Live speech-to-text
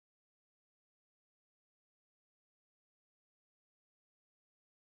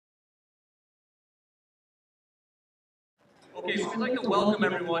Okay, so we'd like to welcome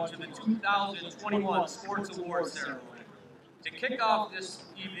everyone to the 2021 Sports Awards Ceremony. To kick off this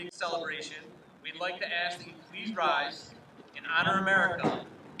evening's celebration, we'd like to ask that you please rise and honor America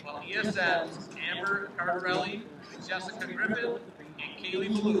while ESM's Amber Cardarelli, Jessica Griffin, and Kaylee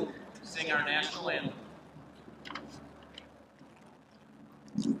Blue sing our national anthem.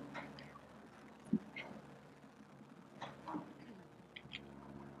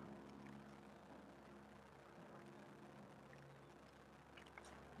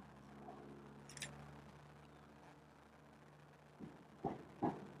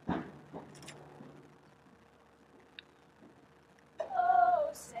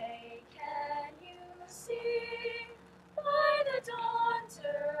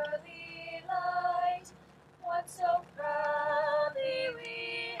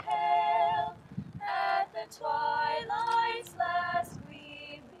 Twilight's last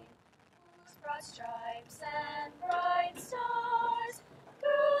gleaming, whose broad stripes and bright stars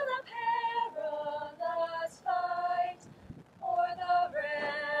through the perilous fight, o'er the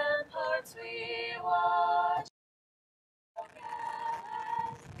ramparts we watch,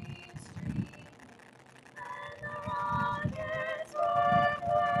 gallantly streaming, and the rockets were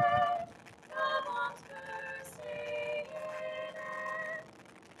fled, the bombs bursting in air,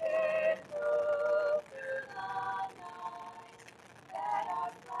 it flew through the night, that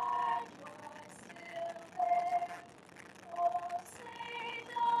our flag was still there. Oh, say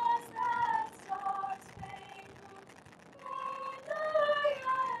does that star-spangled banner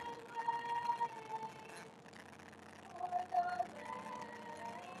yet wave o'er the land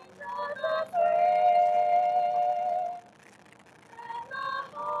of the free and the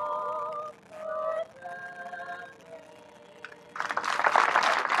home of the brave?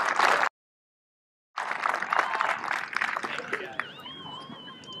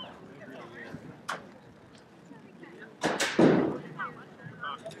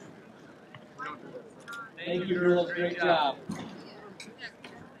 Thank you, girls. Great job.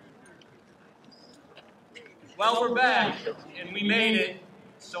 Well, we're back, and we made it,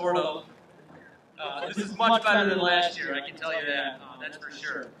 sort of. This is much better than last year, I can tell you that. That's for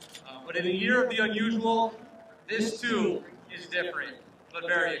sure. But in a year of the unusual, this too is different, but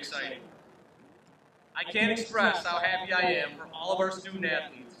very exciting. I can't express how happy I am for all of our student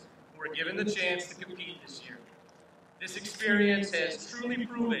athletes who are given the chance to compete this year. This experience has truly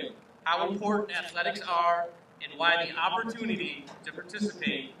proven how important athletics are and why the opportunity to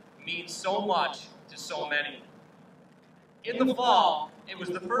participate means so much to so many. In the fall, it was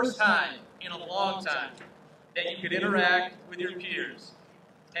the first time in a long time that you could interact with your peers,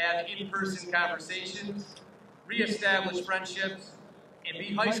 have in-person conversations, reestablish friendships, and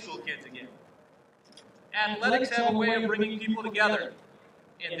be high school kids again. Athletics have a way of bringing people together,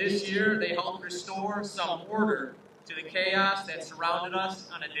 and this year they helped restore some order to the chaos that surrounded us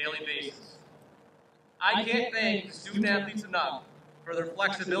on a daily basis. I can't thank the student athletes enough for their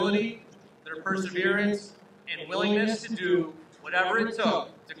flexibility, their perseverance, and willingness to do whatever it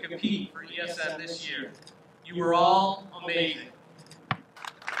took to compete for ESM this year. You were all amazing.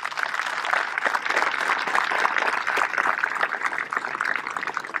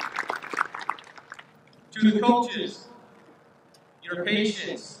 To the coaches, your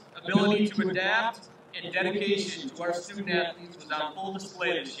patience, ability to adapt, and dedication to our student athletes was on full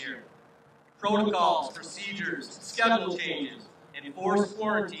display this year. Protocols, procedures, schedule changes, and forced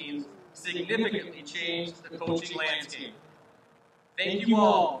quarantines significantly changed the coaching landscape. Thank you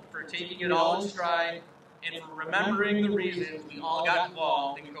all for taking it all in stride and for remembering the reasons we all got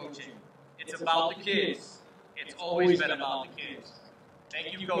involved in coaching. It's about the kids. It's always been about the kids.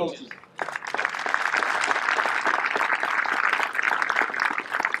 Thank you, coaches.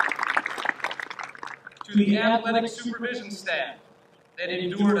 To the athletic supervision staff that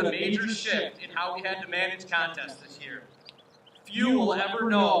endured a major shift in how we had to manage contests this year. Few will ever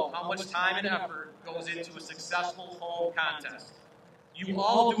know how much time and effort goes into a successful home contest. You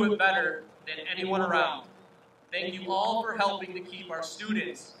all do it better than anyone around. Thank you all for helping to keep our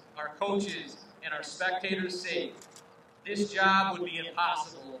students, our coaches, and our spectators safe. This job would be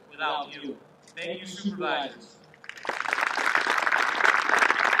impossible without you. Thank you, supervisors.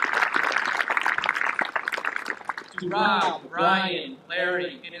 To Rob, Brian,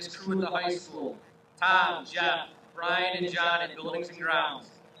 Larry, and his crew at the high school, Tom, Jeff, Brian, and John at Buildings and Grounds.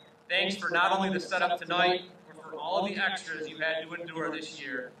 Thanks for not only the setup tonight, but for all of the extras you had to endure this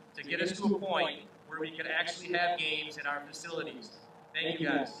year to get us to a point where we could actually have games in our facilities. Thank you,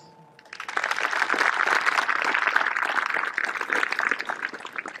 guys.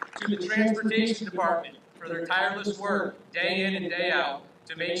 To the transportation department for their tireless work day in and day out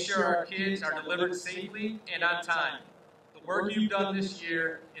to make sure our kids are delivered safely and on time. The The work you've done this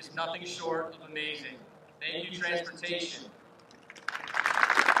year is nothing short of amazing. Thank you, transportation.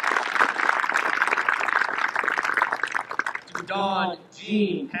 To Dawn,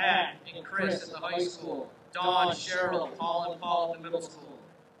 Jean, Pat, and Chris at the high school. Dawn, Cheryl, Paul, and Paul at the middle school.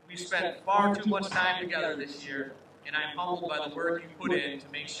 We've spent far too much time together this year, and I'm humbled by the work you put in to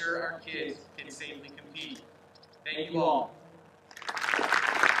make sure our kids can safely compete. Thank you all.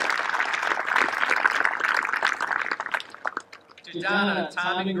 To Donna,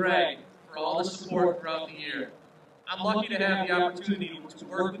 Tom, and Greg for all the support throughout the year. I'm lucky to have the opportunity to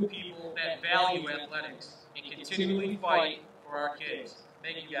work with people that value athletics and continually fight for our kids.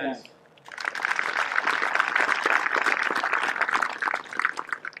 Thank you guys.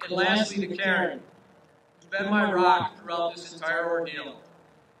 And lastly, to Karen, who's been my rock throughout this entire ordeal.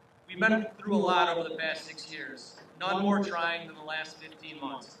 We've been through a lot over the past 6 years, none more trying than the last 15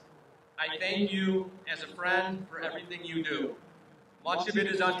 months. I thank you as a friend for everything you do. Much of it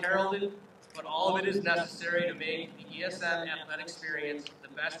is unheralded, but all of it is necessary to make the ESM athletic experience the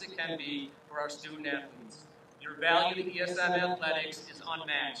best it can be for our student athletes. Your value to ESM athletics is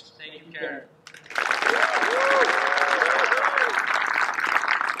unmatched. Thank you, Karen.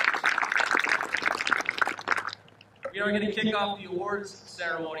 We are going to kick off the awards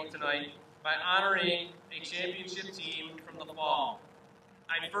ceremony tonight by honoring a championship team from the fall.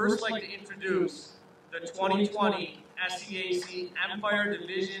 I'd first like to introduce the 2020 SCAC Empire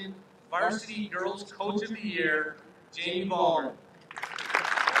Division Varsity Girls Coach of the Year, Jamie Ballmer.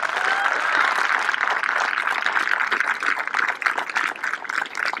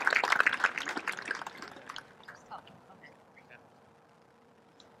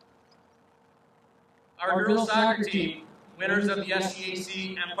 Our girls soccer team, winners of the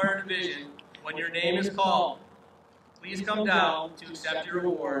SCAC Empire Division, when your name is called, please come down to accept your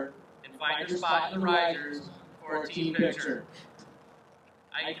award and find your spot in the risers for a team picture.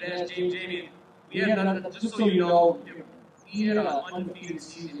 I could ask Jamie, we had done, just so you know, we had an undefeated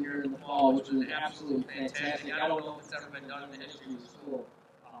season here in the fall, which was absolutely fantastic. I don't know if it's ever been done in the history of the school,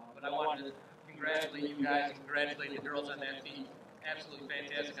 but I wanted to congratulate you guys and congratulate the girls on that team. Absolutely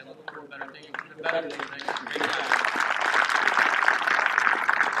fantastic. I look forward to better things, even better things next year. Great job.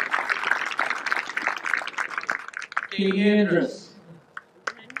 Katie Andrus,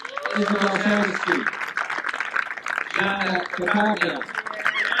 Isabel Savage, Yana Kakavia,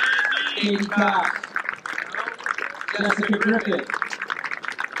 Katie Cox, Jessica Griffith,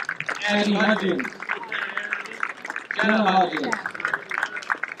 Abby Hudgens, Jenna Hudgens,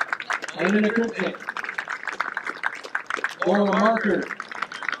 Elena Kripke, Laura Marker,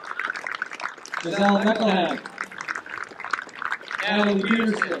 Giselle Meckelham, Natalie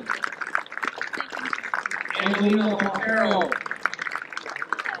Peterson, Angelina Montero,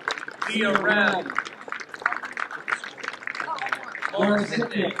 Leah Rem, Lauren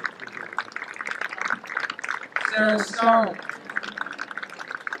Sitnick, Sarah Stark,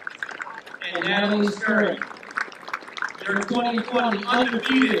 and Natalie Sturrick. Your 2020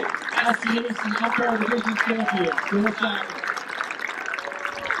 undefeated SCAC Empire Division champions, girls soccer.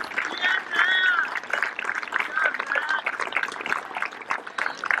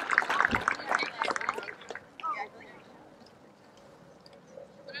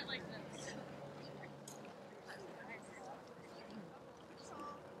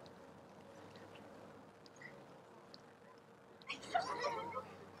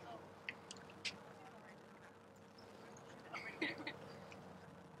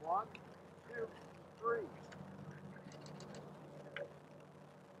 One, two, three.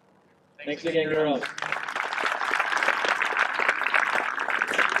 Thanks again, girls.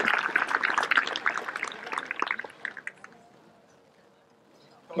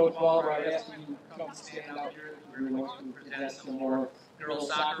 Coach Ballmer, I ask you to come stand out here. We're going to present some more girls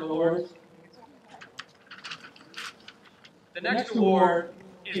soccer awards. The next award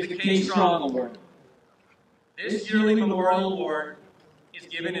is the K Strong Award. This yearly memorial award is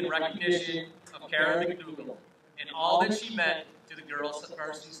given in recognition of Kara McDougall and all that she meant to the girls'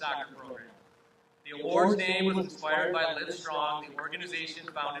 varsity soccer program. The award's name was inspired by Live Strong, the organization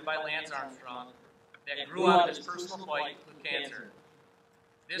founded by Lance Armstrong that grew out of his personal fight with cancer.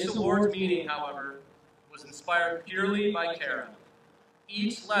 This award's meaning, however, was inspired purely by Kara.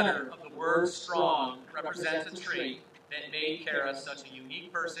 Each letter of the word strong represents a trait that made Kara such a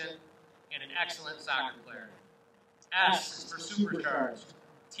unique person and an excellent soccer player. S is for supercharged,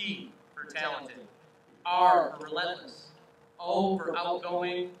 T for talented, R for relentless, O for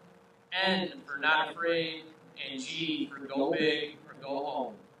outgoing, N for not afraid, and G for go big or go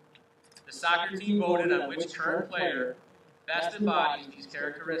home. The soccer team voted on which current player best embodies these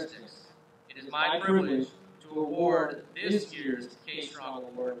characteristics. It is my privilege to to award this year's K-Strong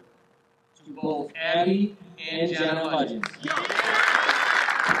Award to both Abby and Jenna Hudgens.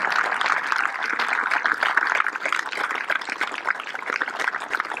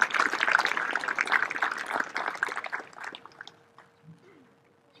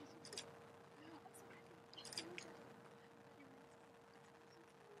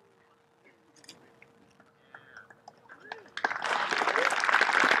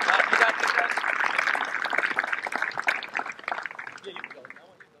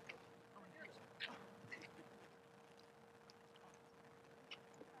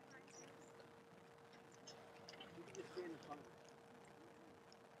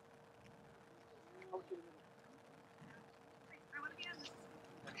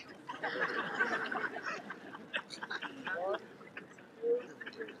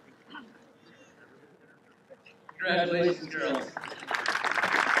 Congratulations, girls.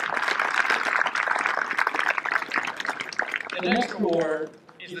 The next award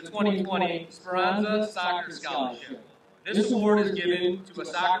is the 2020 Speranza Soccer Scholarship. This award is given to a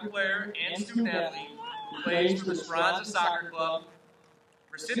soccer player and student athlete who plays for the Speranza Soccer Club.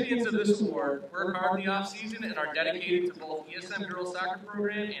 Recipients of this award work hard in the off-season and are dedicated to both ESM Girls Soccer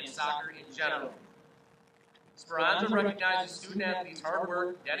Program and soccer in general. Speranza recognizes student athletes' hard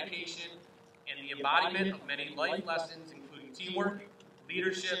work, dedication, and the embodiment of many life lessons, including teamwork,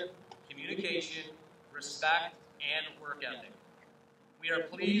 leadership, communication, respect, and work ethic. We are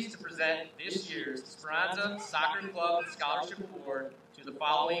pleased to present this year's Speranza Soccer Club Scholarship Award to the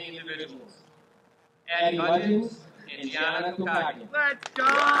following individuals: Addie Hudgens and Gianna Kokaki. Let's go!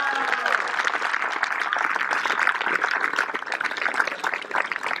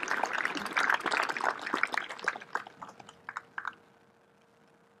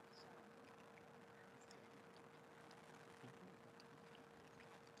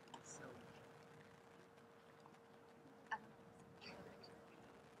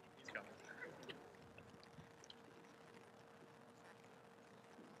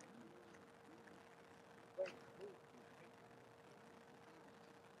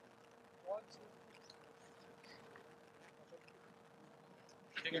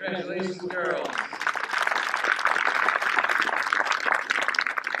 Congratulations, girls.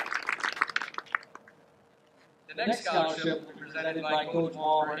 The next scholarship will be presented by Coach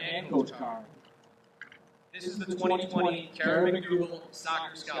Walmer and Coach Carr. This is the 2020 Kara McDougal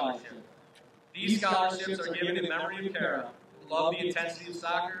Soccer Scholarship. These scholarships are given in memory of Kara, who loved the intensity of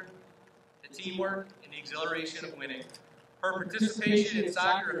soccer, the teamwork, and the exhilaration of winning. Her participation in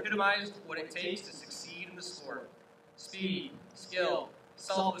soccer epitomized what it takes to succeed in the sport: speed, skill,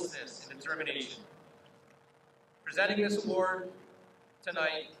 selflessness, and determination. Presenting this award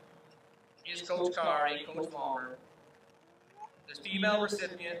tonight is Coach Carr and Coach Walmer. The female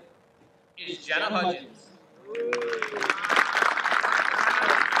recipient is Jenna Hudgens.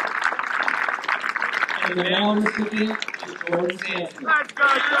 And the male recipient is Jordan Sampson. Let's go,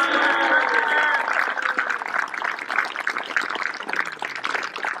 Jordan!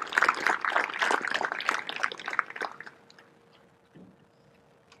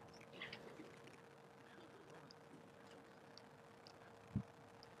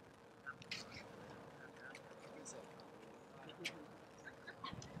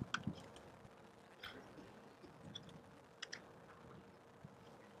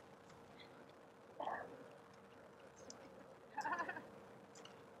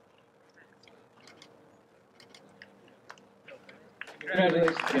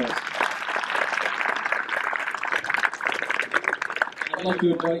 Congratulations, guys. I'd like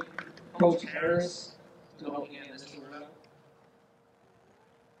to invite Coach Harris to help me hand this award out.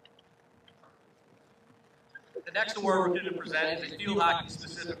 The next award we're going to present is a field hockey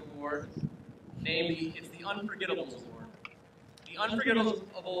specific award. Namely, it's the Unforgettables Award. The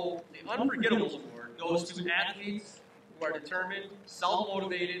Unforgettables Award goes to athletes who are determined,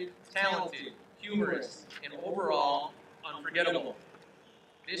 self-motivated, talented, humorous, and overall unforgettable.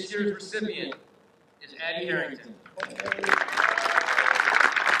 This year's recipient is Addie Harrington.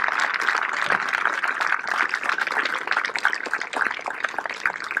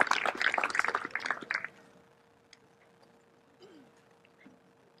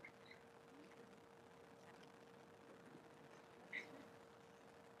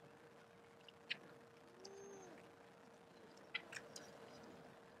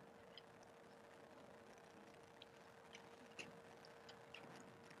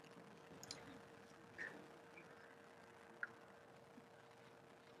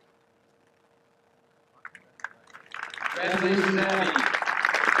 Congratulations, Abby.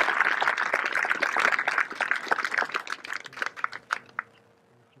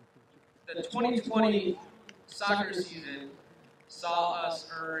 The 2020 soccer season saw us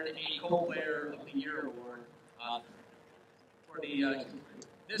earn a Co-Player of the Year award.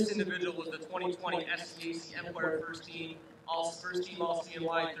 This individual was the 2020 SCAC Empire First Team All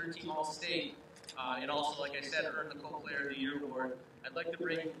CNY, Third Team All State, and also, like I said, earned the Co-Player of the Year award. I'd like to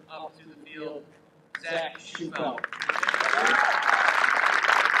bring up to the field Zach Schufelt.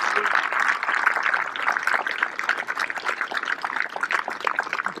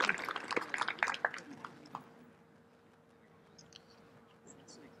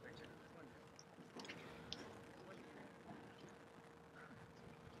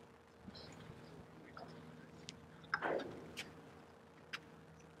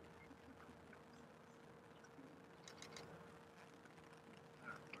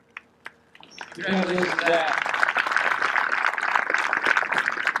 Congratulations, Zach.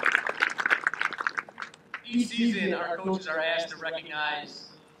 Each season, our coaches are asked to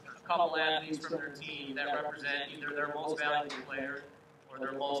recognize a couple athletes from their team that represent either their most valuable player or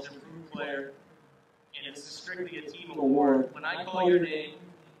their most improved player, and it's strictly a team award. When I call your name,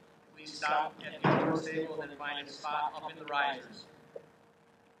 please stop at the awards table and then find a spot up in the risers.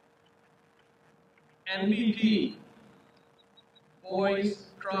 MVP, boys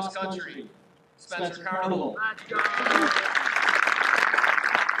cross country, Spencer Carnival.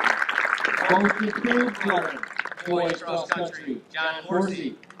 Most improved runner, boys cross country, John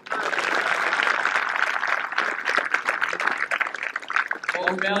Horsey.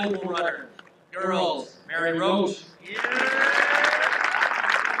 Most valuable runner, girls, Mary Roche.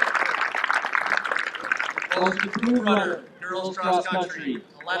 Most improved runner, girls cross country,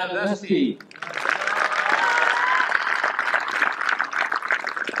 Elena Vespi.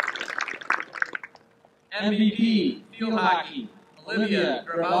 MVP, field hockey, Olivia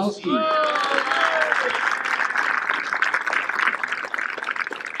Grabowski.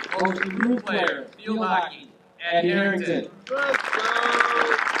 Most improved player, field hockey, Ed Harrington.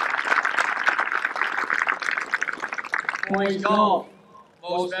 Boys golf,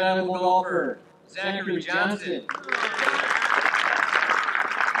 most valuable golfer, Zachary Johnson.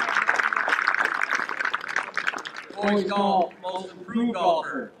 Boys golf, most improved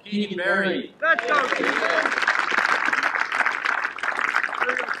golfer, Keegan Berry. Let's go, Keegan!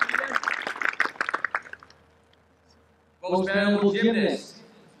 Most valuable gymnast,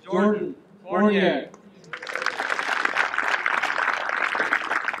 Jordan Fournier.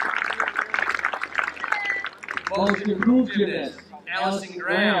 Most improved gymnast, Allison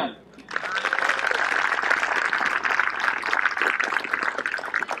Graham.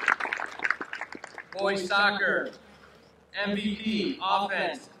 Boys soccer, MVP,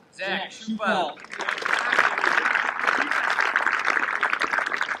 offense, Zach Schufelt.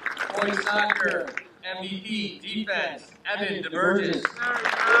 Boys soccer, MVP, defense, Evan DeBurgess.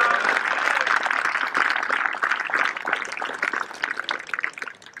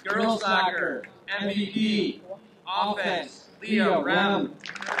 Girls soccer, MVP, offense, Leah Rem.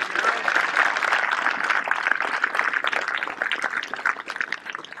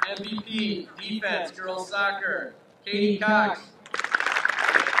 MVP, defense, girls soccer, Katie Cox.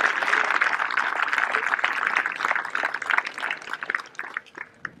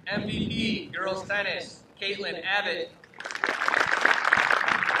 MVP, girls tennis, Caitlin Abbott.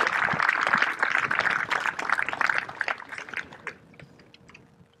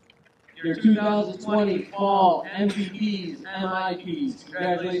 Your 2020 fall MVPs, MIPs.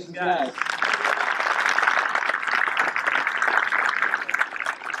 Congratulations, guys.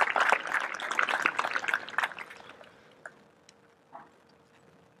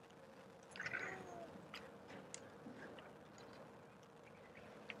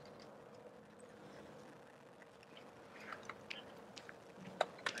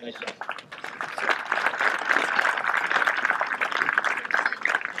 Nice job.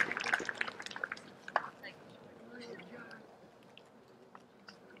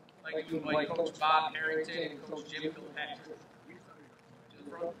 I'd like to invite Coach Bob Harrington and Coach Jim Kilpatrick to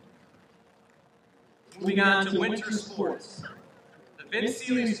the front. Moving on to winter sports. The Vince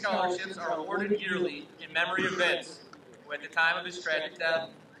Sealing Scholarships are awarded yearly in memory of Vince, who at the time of his tragic death,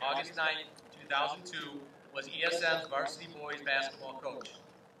 August 9, 2002, was ESM's varsity boys basketball coach.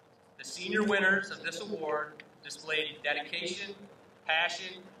 The senior winners of this award displayed dedication,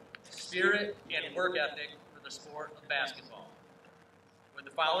 passion, spirit, and work ethic for the sport of basketball. Would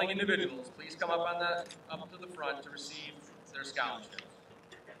the following individuals please come up to the front to receive their scholarships?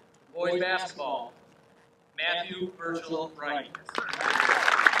 Boys basketball, Matthew Virgil Wright.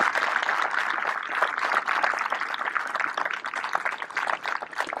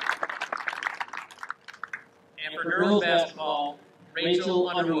 And for girls basketball, Rachel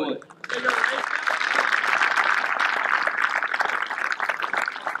Underwood.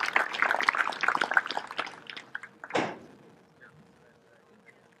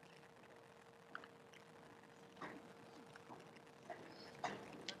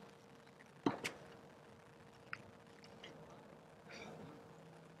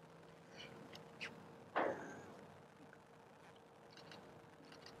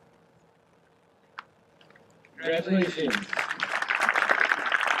 Congratulations.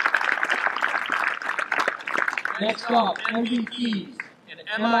 Next up, MVPs and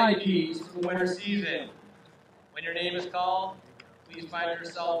MIPs for the winter season. When your name is called, please find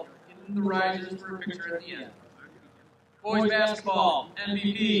yourself in the risers for a picture at the end. Boys basketball,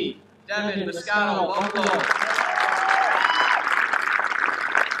 MVP, Devin Moscato, Buffalo.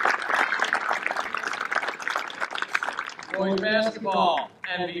 Boys basketball,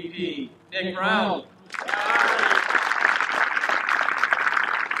 MVP, Nick Brown.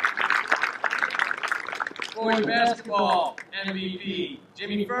 Boys basketball, MVP,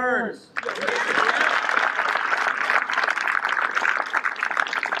 Jimmy Ferns.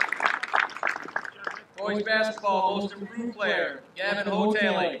 Boys basketball, most improved player, Gavin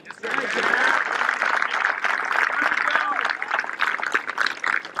Hoteling.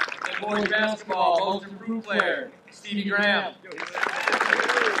 And boys basketball, most improved player, Stevie Graham.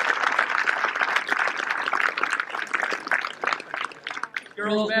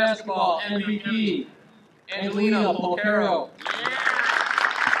 Girls basketball, MVP, Angelina Polcaro.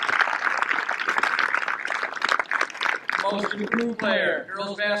 Most improved player,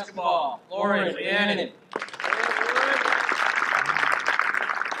 girls basketball, Lauren Rhiannon.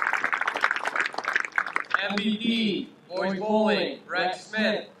 MVP, boys bowling, Brett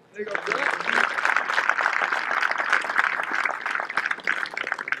Smith.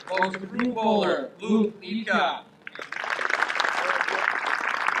 Most improved bowler, Luke Nika.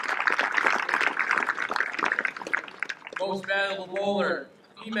 Most valuable bowler,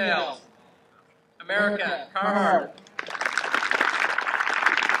 females, America Carhart.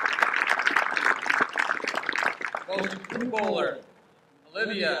 Most improved bowler,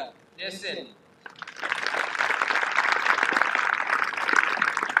 Olivia Nissen.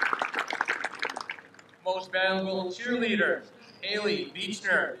 Most valuable cheerleader, Haley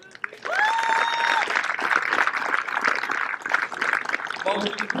Beechner. Most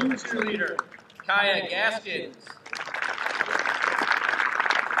improved cheerleader, Kaya Gaskins.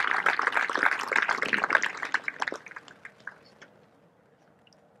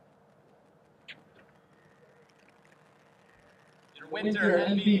 Your winter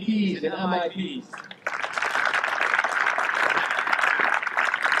MVPs and MIPs.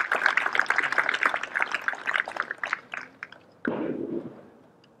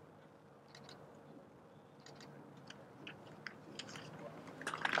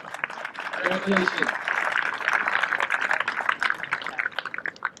 Congratulations.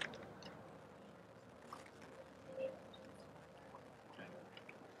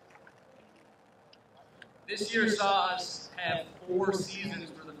 This year saw us have 4 seasons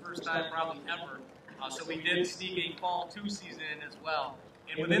for the first time probably ever. So we did sneak a fall 2 season in as well.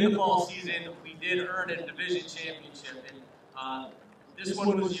 And within the fall season, we did earn a division championship. And this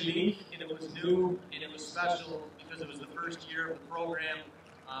one was unique, and it was new, and it was special because it was the first year of the program.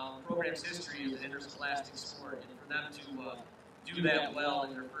 Program's history as an interscholastic sport, and for them to do that well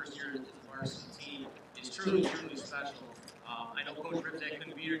in their first year as a varsity team is truly, truly special. I know Coach Ripzak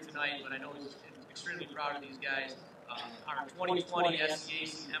couldn't be here tonight, but I know he's extremely proud of these guys. Our 2020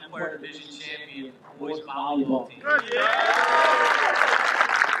 SCAC Empire Division champion boys volleyball team.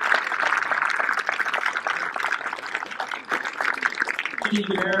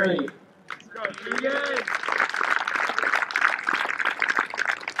 Keegan Berry.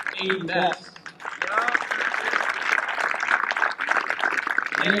 Aiden Best.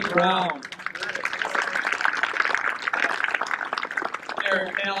 Nick Brown.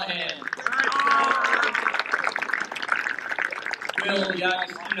 Eric Callahan. Will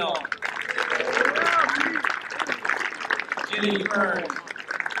D'Agostino. Jimmy Burns.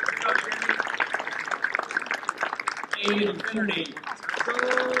 Aiden Finnerty.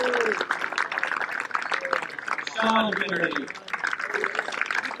 Sean Finnerty.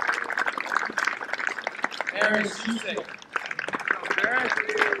 Aaron Susik.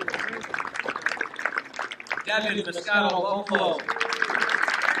 Devin Moscato Buffalo.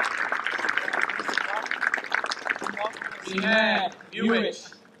 Rehab Buich.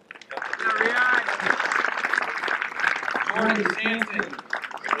 Jordan Stanton.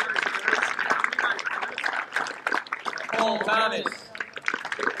 Paul Thomas.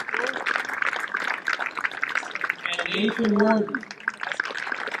 And Nathan Warden.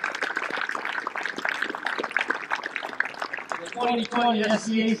 The 2020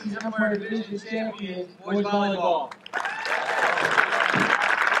 SCAC Empire Division champions, boys volleyball.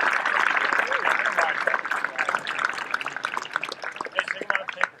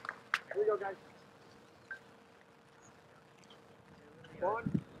 Way to go, guys.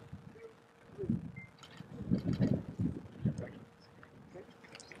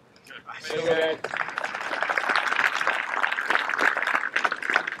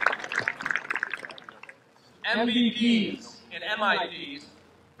 MVPs and MIPs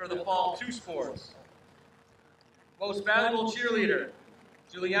for the Fall 2 sports. Most valuable cheerleader,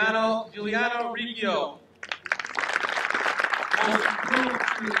 Giuliano Riccio. Most improved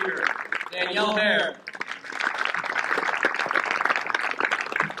cheerleader, Danielle Hare.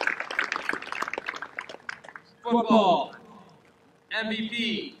 Football,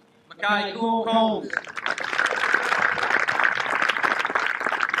 MVP, Makai Combs.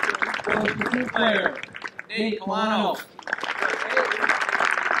 Most improved player, Nate Colano.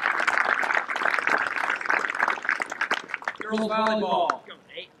 Girls volleyball,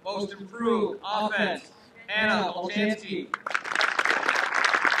 most improved offense, Hannah Olchansky.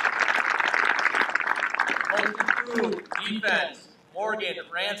 Most improved defense, Morgan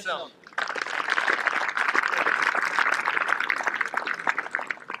Ransom.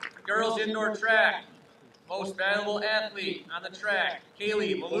 Girls indoor track, most valuable athlete on the track,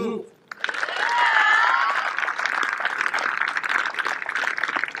 Kaylee Maloof.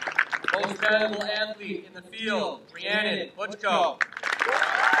 Most valuable athlete in the field, Rhiannon Butchko.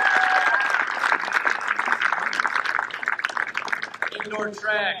 Indoor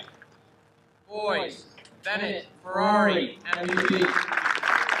track, boys, Bennett Ferrari, MVP.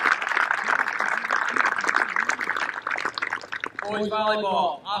 Boys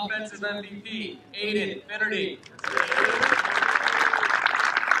volleyball, offensive MVP, Aiden Finnerty.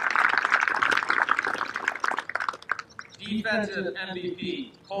 Defensive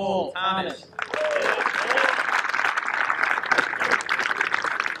MVP, Cole Thomas.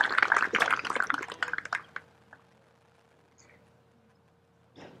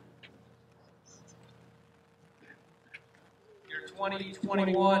 Your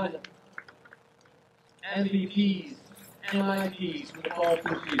 2021 MVPs, MIPs for the Fall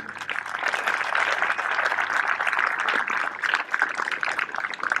 2 season.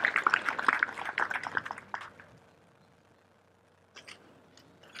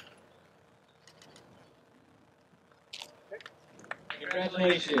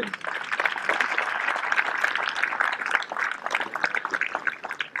 Congratulations.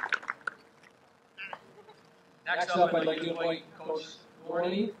 Next up, I'd like to invite Coach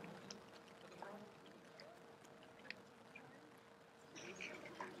Gorley.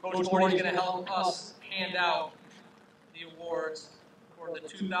 Coach Gorley is going to help us hand out the awards for the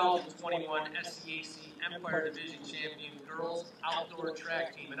 2021 SCAC Empire Division Champion Girls Outdoor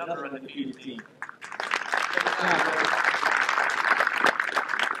Track Team, another undefeated team.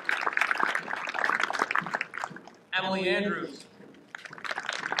 Emily Andrews,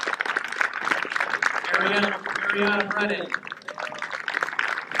 Ariana Brennan,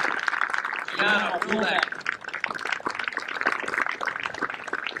 Gianna Brulek,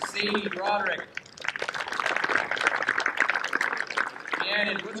 Sadie Broderick,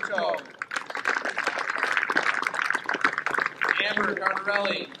 Rhiannon Butchko, Amber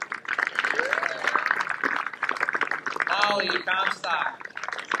Cardarelli, Molly Comstock,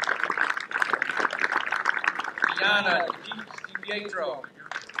 Gianna DiPietro,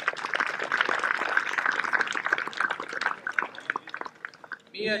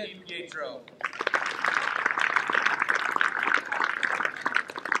 Mia DiPietro,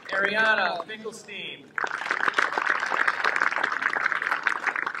 Ariana Finkelstein,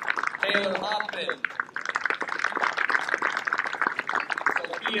 Taylor Hoffman,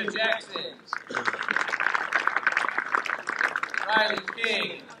 Sophia Jackson, Riley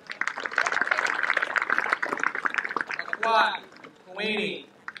King, Akwat Kawani,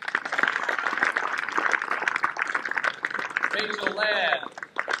 Rachel Ladd,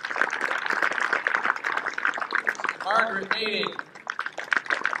 Margaret Nading,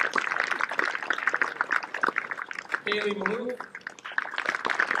 Kaylee Maloof,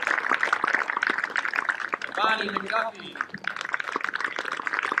 Bonnie McDuffie,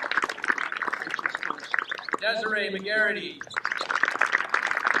 Desiree McGarity,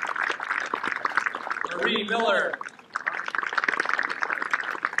 Marie Miller,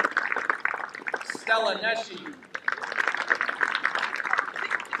 Stella Neshi,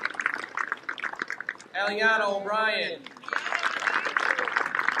 Eliana O'Brien,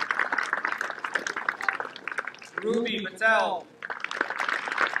 Ruby Patel,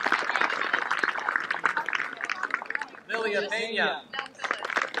 Lilia Pena,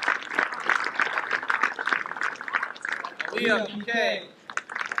 Leah Piquet,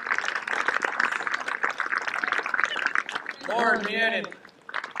 Lauren Rhiannon,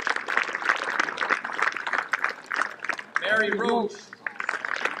 Mary Roach,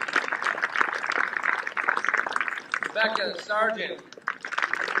 Rebecca Sargent,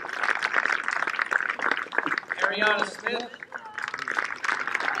 Ariana Smith,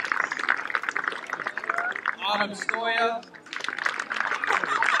 Autumn Stoya,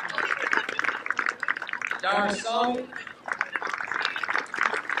 Dara Sung,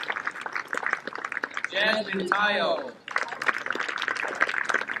 Jasmine Tayo,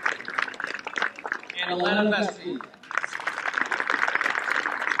 and Elena Vesti.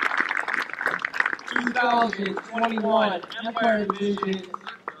 2021 Empire Division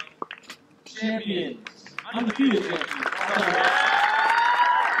champions, undefeated champions.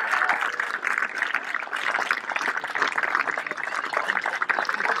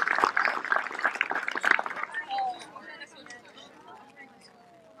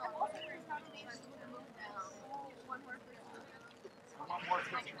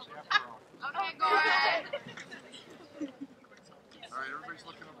 Okay, go ahead. All right, everybody's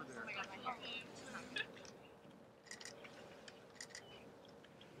looking over there.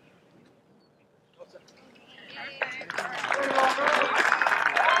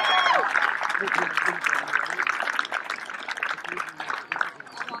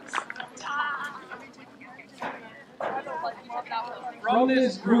 From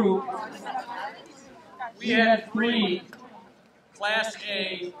this group, we had 3 Class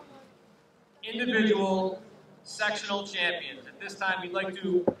A individual sectional champions. At this time, we'd like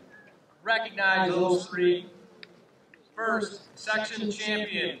to recognize those 3. First, section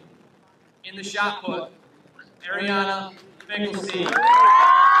champion in the shot put, Ariana Finkelstein.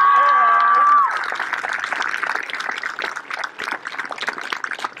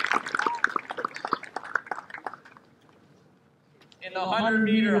 In the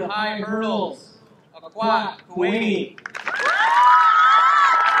 100-meter high hurdles, Akwat Kuwaini.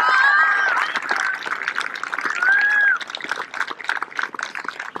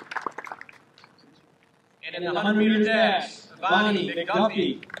 And in the 100-meter dash, Ivani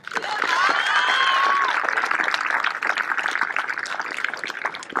McDuffie.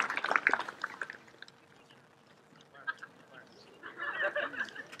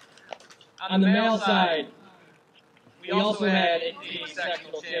 On the male side, we also had a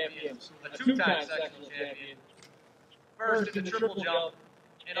sectional champion, a 2-time sectional champion. First in the triple jump,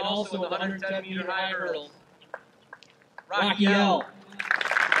 and also in the 110-meter high hurdles, Raquel.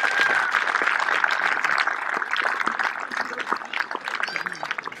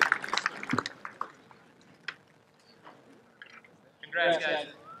 Congrats, guys.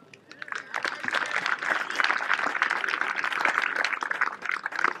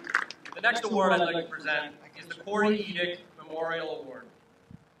 The next award I'd like to present is the Corey Edick Memorial Award.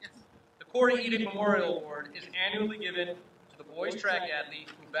 The Corey Edick Memorial Award is annually given to the boys track athlete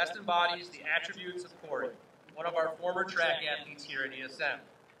who best embodies the attributes of Corey, one of our former track athletes here at ESM.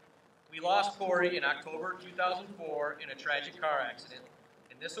 We lost Corey in October 2004 in a tragic car accident,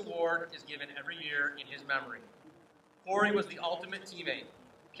 and this award is given every year in his memory. Corey was the ultimate teammate,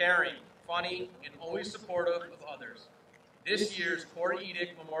 caring, funny, and always supportive of others. This year's Corey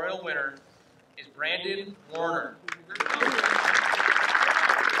Edick Memorial winner is Brandon Warner.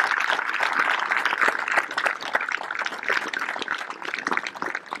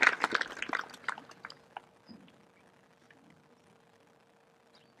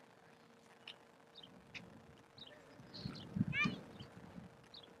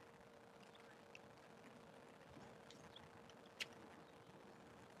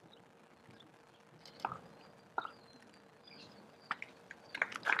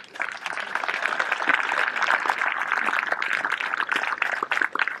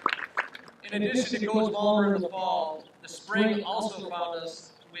 In addition to Coach Balmer in the fall, the spring also found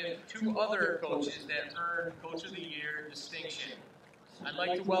us with 2 other coaches that earned Coach of the Year distinction. I'd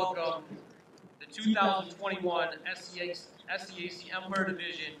like to welcome the 2021 SCAC Empire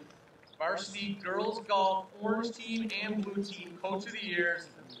Division Varsity Girls Golf Orange Team and Blue Team Coach of the Years,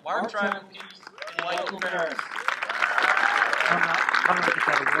 Mark Tribal Peaks and Michael Ferris.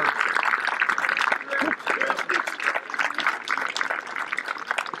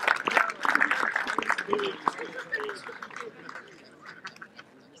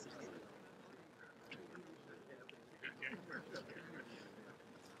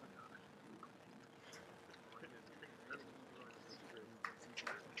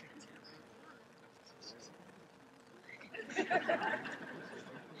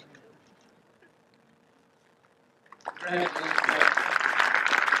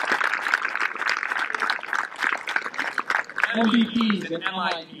 MVPs and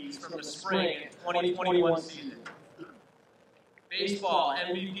MIPs from the spring 2021 season. Baseball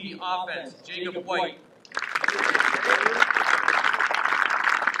MVP offense, Jacob White.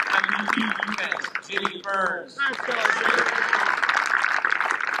 MVP defense, Jimmy Burns. Most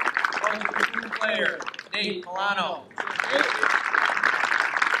player, Nate Milano.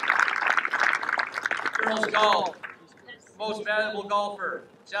 Girls golf, most valuable golfer,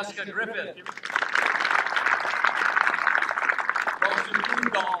 Jessica Griffith. Most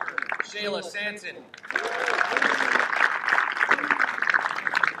improved golfer, Shayla Sanson.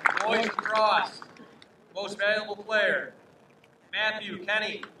 Boys lacrosse, most valuable player, Matthew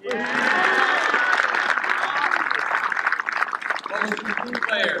Kenny. Most improved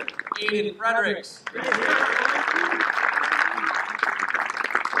player, Aiden Fredericks.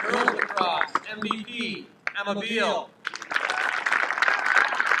 Girls lacrosse, MVP, Emma Beal.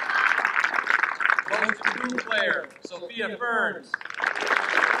 Most improved player, Sophia Ferns.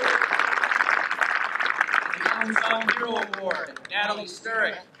 The Unsung Hero Award, Natalie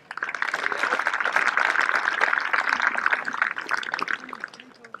Sturrick.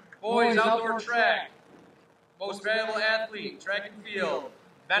 Boys outdoor track, most valuable athlete, track and field,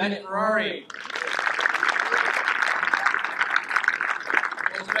 Bennett Ferrari.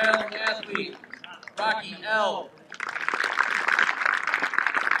 Most valuable athlete, Rocky L.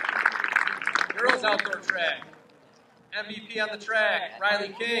 Girls outdoor track, MVP on the track,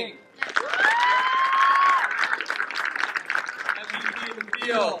 Riley King. MVP in the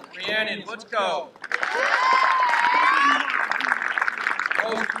field, Rhiannon Butchko.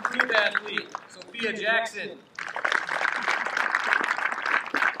 Most improved athlete, Sophia Jackson.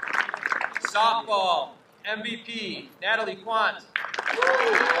 Softball, MVP, Natalie Quant.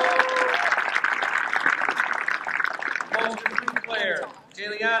 Most improved player,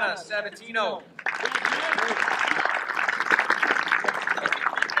 Jaliana Sabatino.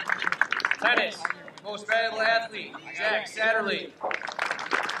 Tennis, most valuable athlete, Jack Satterley.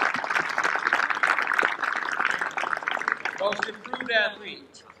 Most improved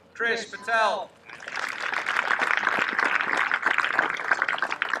athlete, Krish Patel.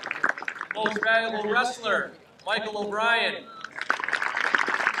 Most valuable wrestler, Michael O'Brien.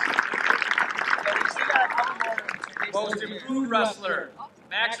 Most improved wrestler,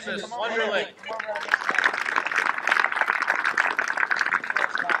 Maximus Wunderlich.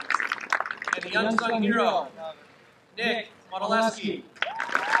 And the unsung hero, Nick Modeleski.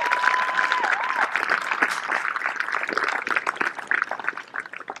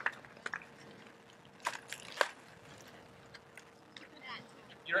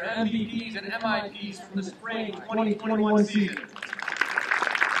 Your MVPs and MIPs from the spring 2021 season.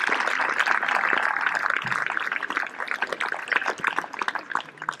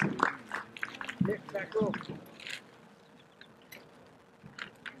 Nick, back row.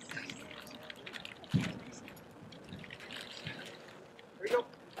 There you go.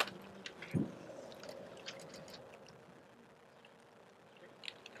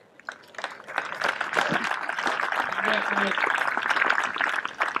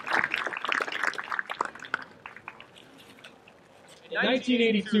 In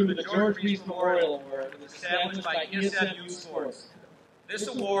 1982, the George Reese Memorial Award was established by ESN Youth Sports. This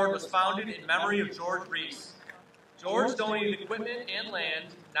award was founded in memory of George Reese. George donated equipment and land,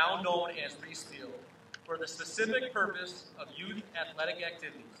 now known as Reese Field, for the specific purpose of youth athletic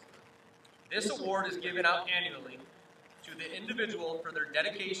activities. This award is given out annually to the individual for their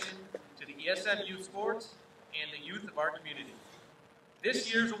dedication to the ESN Youth Sports and the youth of our community.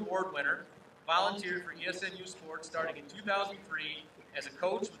 This year's award winner volunteered for ESN Youth Sports starting in 2003 as a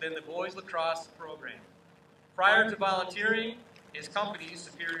coach within the boys lacrosse program. Prior to volunteering, his companies,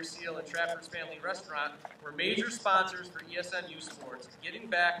 Superior Seal and Trappers Family Restaurant, were major sponsors for ESN Youth Sports, giving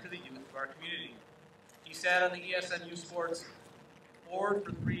back to the youth of our community. He sat on the ESN Youth Sports board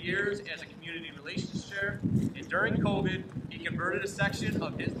for 3 years as a community relations chair, and during COVID, he converted a section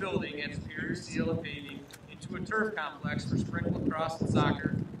of his building at Superior Seal and Paving into a turf complex for spring lacrosse and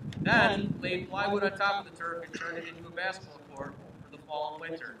soccer, then laid plywood on top of the turf and turned it into a basketball court for the fall and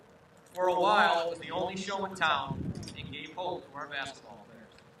winter. For a while, it was the only show in town and gave hope to our basketball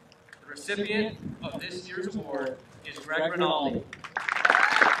players. The recipient of this year's award is Greg Rinaldi.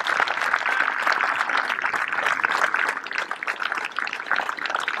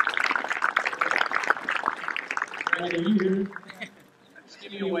 Greg, are you here? Just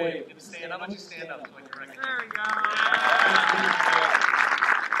give me a wave. Give a stand. How about you stand up so I can recognize you? There we go.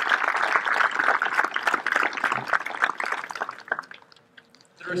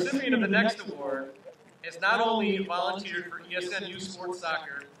 The recipient of the next award has not only volunteered for ESN Youth Sports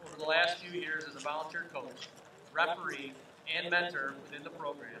Soccer over the last few years as a volunteer coach, referee, and mentor within the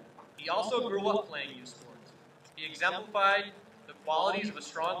program, he also grew up playing youth sports. He exemplified the qualities of a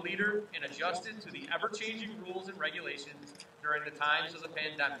strong leader and adjusted to the ever-changing rules and regulations during the times of the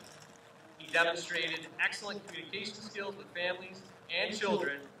pandemic. He demonstrated excellent communication skills with families and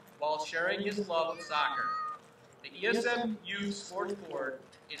children while sharing his love of soccer. The ESN Youth Sports Board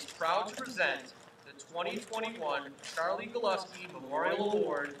is proud to present the 2021 Charlie Gillespie Memorial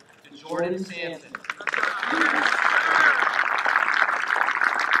Award to Jordan Sampson.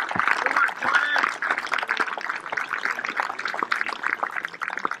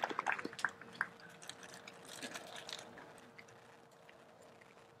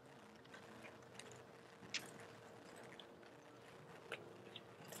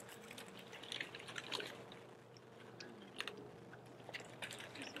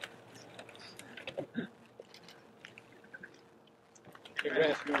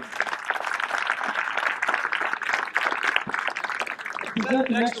 Congrats, man. To present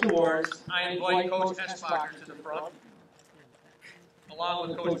the next awards, I invite Coach Eschbacher to the front, along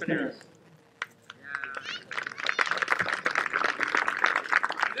with Coach Paneras.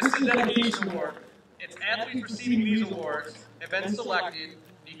 This is a dedication award. Its athletes receiving these awards have been selected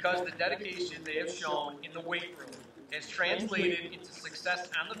because the dedication they have shown in the weight room has translated into success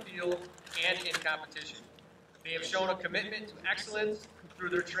on the field and in competition. They have shown a commitment to excellence through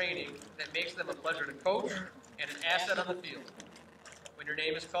their training that makes them a pleasure to coach and an asset on the field. When your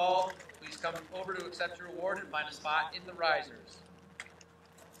name is called, please come over to accept your award and find a spot in the risers.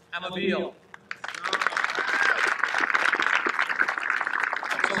 Emma Beal.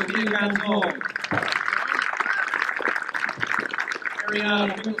 Sophia Gonzone.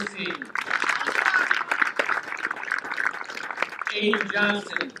 Ariana Finkelstein. Aiden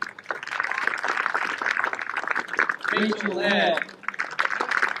Johnson. Rachel Head.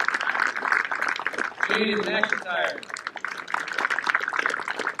 Jaden McIntyre.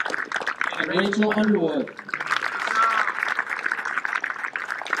 And Rachel Underwood.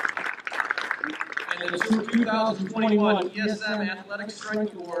 And the 2021 ESM Athletic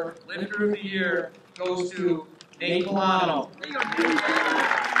Strength Award, Lifter of the Year, goes to Nate Milano.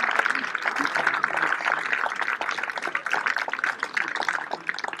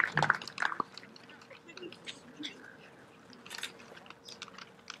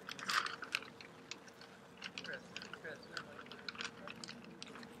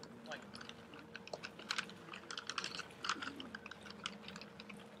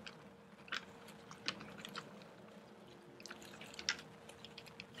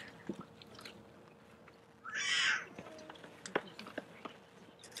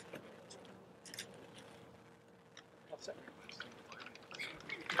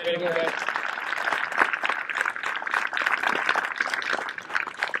 There you go, guys.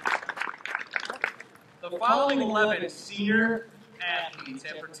 The following 11 senior athletes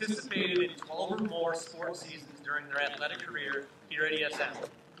have participated in 12 or more sports seasons during their athletic career here at ESM,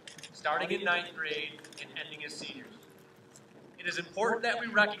 starting in 9th grade and ending as seniors. It is important that we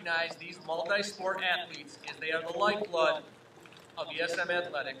recognize these multi-sport athletes as they are the lifeblood of ESM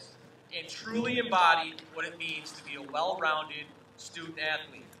athletics and truly embody what it means to be a well-rounded student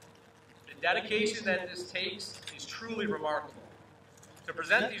athlete. The dedication that this takes is truly remarkable. To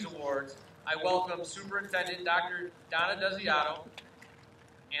present these awards, I welcome Superintendent Dr. Donna Desiato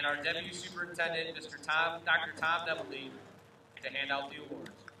and our Deputy Superintendent, Dr. Tom Nebeline, to hand out the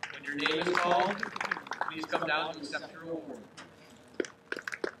awards. When your name is called, please come down to accept your award.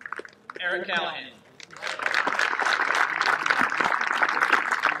 Eric Callahan.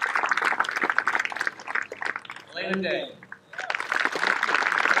 Elena Day.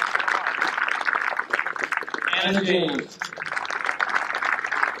 Anna James.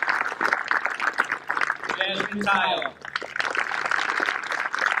 Jasmine Tile.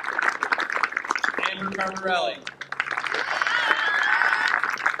 Andrew Cardarelli.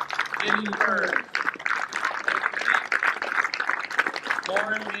 Vivian Burns.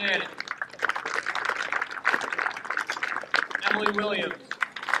 Lauren Manning. Emily Williams.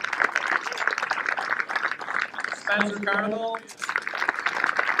 Spencer Carnival.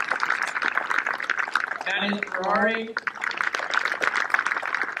 Dennis Ferrari.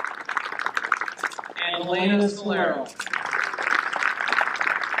 And Elena Solero.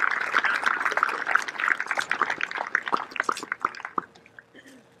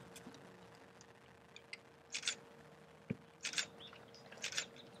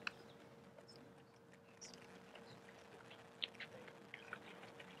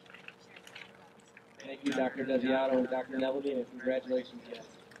 Thank you, Dr. Desiato and Dr. Nebeline, and congratulations, yes.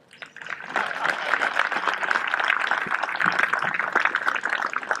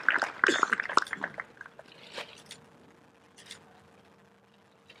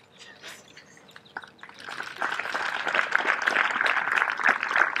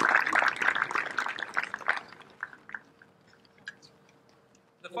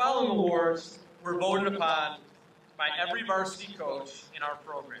 The following awards were voted upon by every varsity coach in our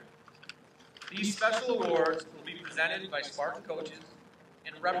program. These special awards will be presented by Spartan coaches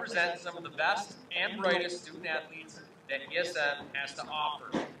and represent some of the best and brightest student athletes that ESM has to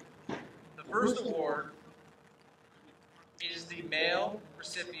offer. The first award is the male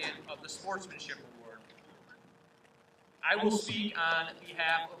recipient of the Sportsmanship Award. I will speak on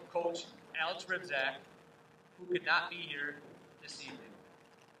behalf of Coach Alex Ribzak, who could not be here this evening.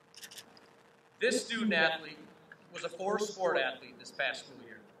 This student athlete was a four-sport athlete this past school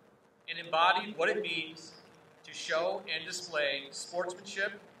year and embodied what it means to show and display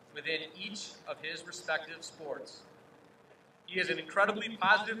sportsmanship within each of his respective sports. He is an incredibly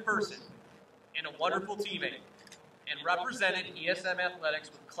positive person and a wonderful teammate, and represented ESM athletics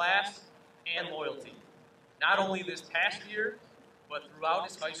with class and loyalty, not only this past year, but throughout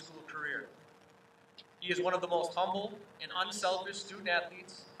his high school career. He is one of the most humble and unselfish student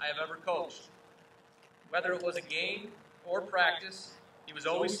athletes I have ever coached. Whether it was a game or practice, he was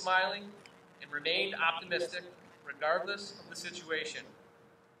always smiling and remained optimistic regardless of the situation.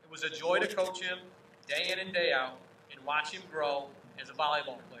 It was a joy to coach him day in and day out and watch him grow as a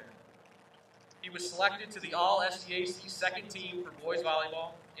volleyball player. He was selected to the All-SCAC second team for boys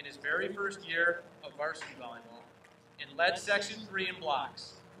volleyball in his very first year of varsity volleyball and led Section 3 in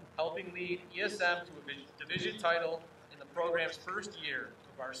blocks, helping lead ESM to a division title in the program's first year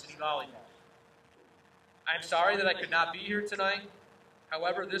of varsity volleyball. I'm sorry that I could not be here tonight.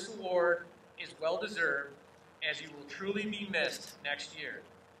 However, this award is well-deserved, as you will truly be missed next year.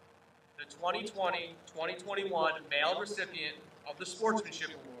 The 2020-2021 male recipient of the Sportsmanship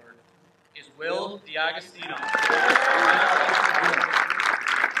Award is Will D'Agostino.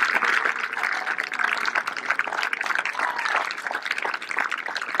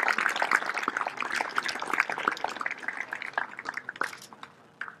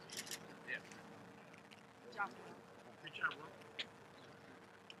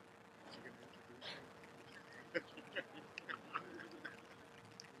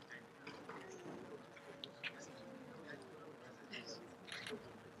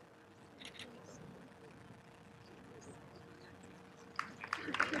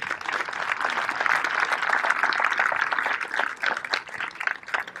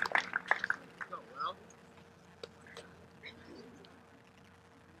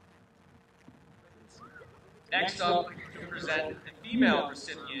 Next up to present the female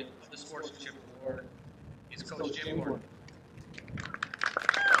recipient of the Sportsmanship Award is Coach Jim Gordon.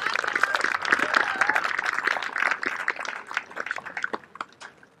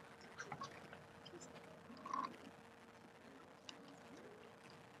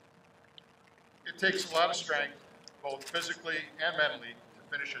 It takes a lot of strength, both physically and mentally, to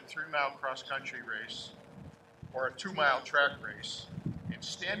finish a 3-mile cross-country race or a 2-mile track race and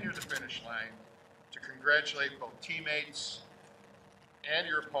stand near the finish line to congratulate both teammates and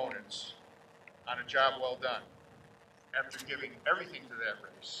your opponents on a job well done after giving everything to that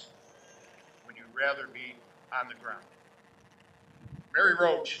race when you'd rather be on the ground. Mary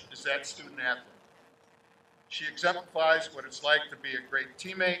Roach is that student athlete. She exemplifies what it's like to be a great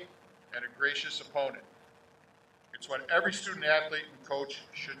teammate and a gracious opponent. It's what every student athlete and coach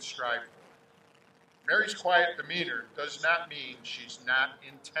should strive for. Mary's quiet demeanor does not mean she's not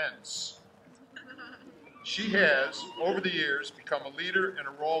intense. She has, over the years, become a leader and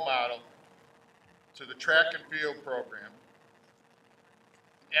a role model to the track and field program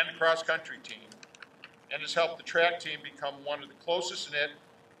and the cross-country team, and has helped the track team become one of the closest knit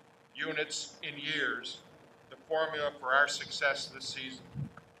units in years, the formula for our success this season.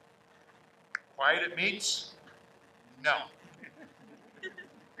 Quiet at meets? No.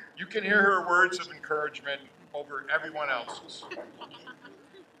 You can hear her words of encouragement over everyone else's.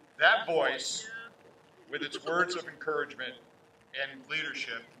 That voice, with its words of encouragement and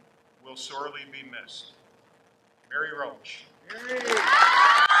leadership, will sorely be missed. Mary Roach.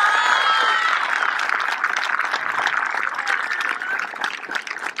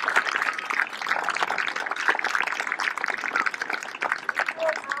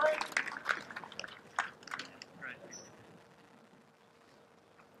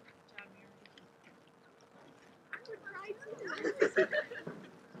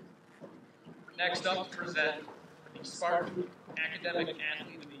 Next up to present the Spartan Academic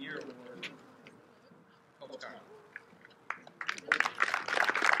Athlete of the Year Award, Coach Carl.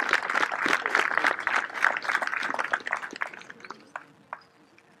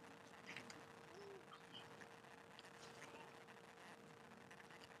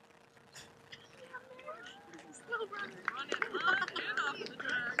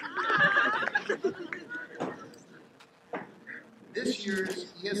 This year's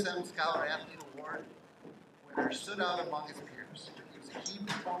ESM Scholar Athlete Award winner stood out among his peers. He was a key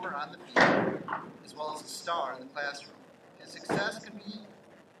performer on the field, as well as a star in the classroom, His success can be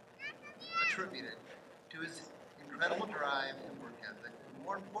attributed to his incredible drive and work ethic, and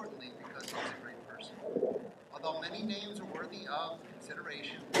more importantly, because he's a great person. Although many names are worthy of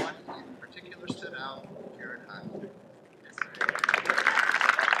consideration, one in particular stood out, Garrett Hockey.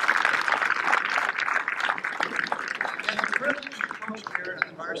 I had the privilege to coach Garrett on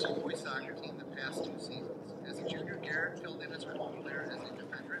the varsity boys soccer team the past 2 seasons. As a junior, Garrett filled in as a role player as a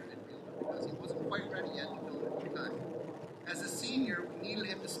defender and midfielder because he wasn't quite ready yet to fill it full time. As a senior, we needed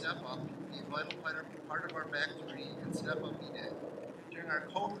him to step up, be a vital part of our back three, and step up he did. During our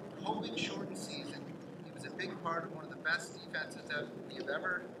COVID-shortened season, he was a big part of one of the best defenses that we have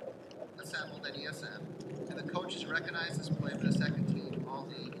ever assembled at ESM, and the coaches recognized his play with the second team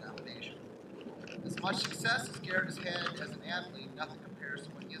all-league nomination. As much success as Garrett has had as an athlete, nothing compares to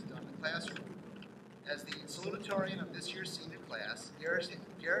what he has done in the classroom. As the salutatorian of this year's senior class,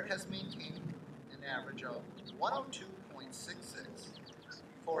 Garrett has maintained an average of 102.66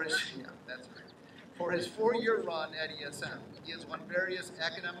 for his, for his 4-year run at ESM. He has won various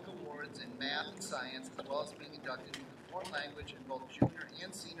academic awards in math and science, as well as being inducted into foreign language in both junior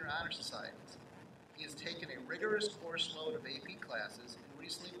and senior honor societies. He has taken a rigorous course load of AP classes and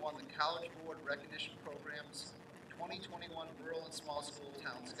recently won the College Board Recognition Program's 2021 Rural and Small School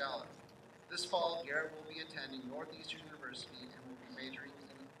Town Scholar. This fall, Garrett will be attending Northeastern University and will be majoring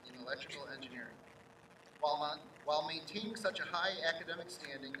in electrical engineering. While maintaining such a high academic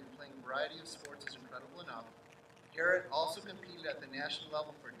standing and playing a variety of sports is incredible enough, Garrett also competed at the national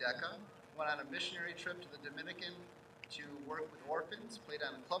level for DECA, went on a missionary trip to the Dominican to work with orphans, played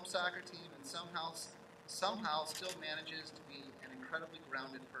on a club soccer team, and somehow still manages to be an incredibly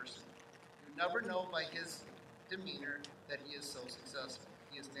grounded person. You never know by his demeanor that he is so successful.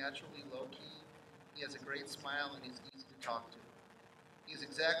 He is naturally low-key, he has a great smile, and he's easy to talk to. He is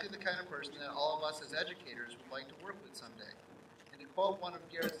exactly the kind of person that all of us as educators would like to work with someday. And to quote one of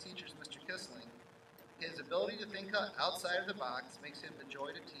Garrett's teachers, Mr. Kissling, his ability to think outside of the box makes him a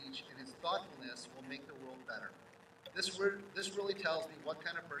joy to teach, and his thoughtfulness will make the world better. This really tells me what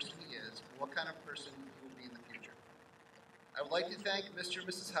kind of person he is, and what kind of person he will be in the future. I would like to thank Mr. and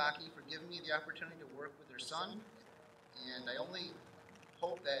Mrs. Hockey for giving me the opportunity to work with their son, and I only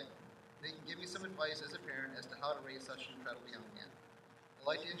hope that they can give me some advice as a parent as to how to raise such an incredible young man. I'd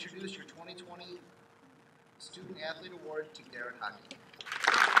like to introduce your 2020 Student Athlete Award to Garrett Hockey.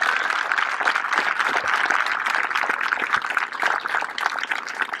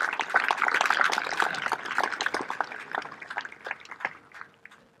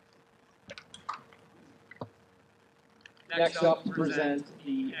 Next up to present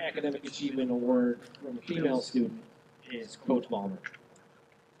the Academic Achievement Award from a female student is Coach Balmer.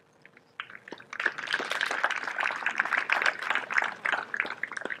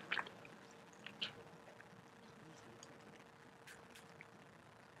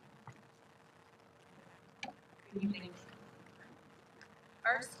 Good evening.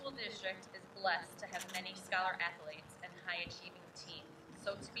 Our school district is blessed to have many scholar athletes and high-achieving teams.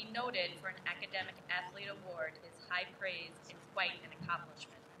 So to be noted for an Academic Athlete Award is high praise and quite an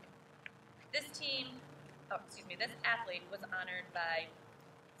accomplishment. This athlete was honored by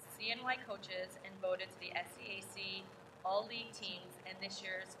CNY coaches and voted to the SCAC All-League teams and this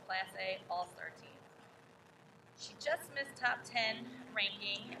year's Class A All-Star team. She just missed top 10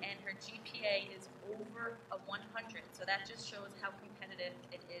 ranking and her GPA is over a 100, so that just shows how competitive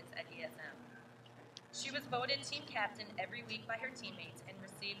it is at ESM. She was voted team captain every week by her teammates and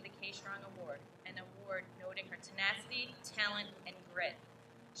received the K-Strong Award, an award noting her tenacity, talent, and grit.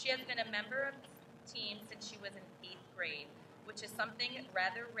 She has been a member of the team since she was in 8th grade, which is something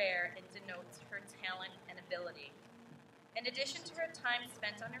rather rare and denotes her talent and ability. In addition to her time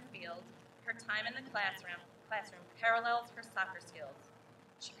spent on her field, her time in the classroom parallels her soccer skills.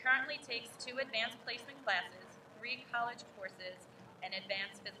 She currently takes 2 advanced placement classes, 3 college courses, and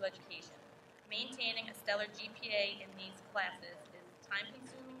advanced physical education. Maintaining a stellar GPA in these classes is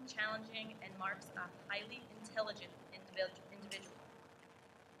time-consuming, challenging, and marks a highly intelligent individual.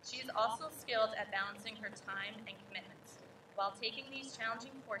 She is also skilled at balancing her time and commitments. While taking these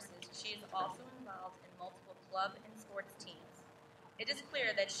challenging courses, she is also involved in multiple club and sports teams. It is clear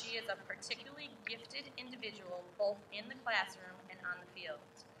that she is a particularly gifted individual both in the classroom and on the field.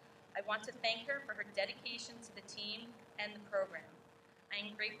 I want to thank her for her dedication to the team and the program. I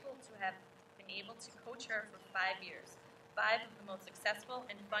am grateful to have been able to coach her for 5 years, 5 of the most successful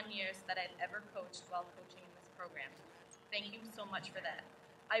and fun years that I've ever coached while coaching in this program. Thank you so much for that.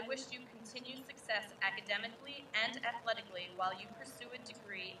 I wish you continued success academically and athletically while you pursue a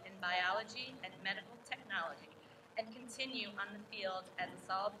degree in biology and medical technology and continue on the field as a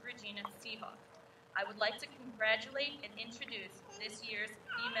Solid Regina Seahawk. I would like to congratulate and introduce this year's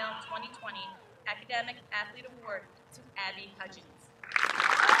Female 2020 Academic Athlete Award to Abby Hudgens.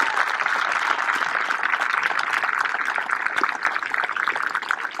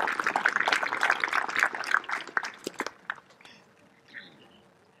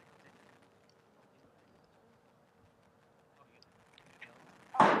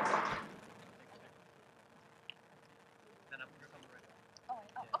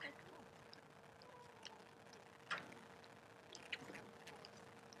 Okay.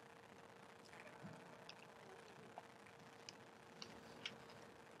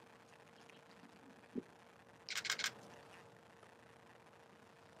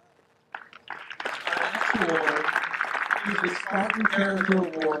 Award is the Spartan Character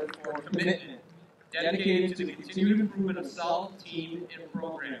Award for commitment, dedicated to the continued improvement of solid team and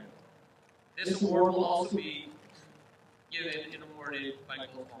programming. This award will also be given and awarded by Coach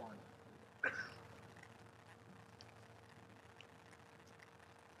Vaughn.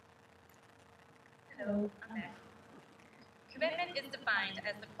 Hello, I'm back. Commitment is defined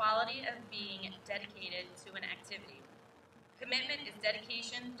as the quality of being dedicated to an activity. Commitment is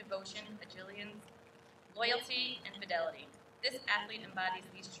dedication, devotion, agility, loyalty, and fidelity. This athlete embodies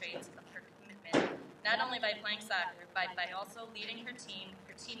these traits of her commitment, not only by playing soccer, but by also leading her team,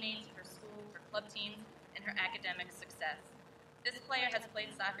 her teammates, her school, her club teams, and her academic success. This player has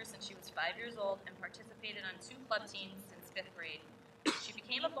played soccer since she was 5 years old and participated on 2 club teams since 5th grade. She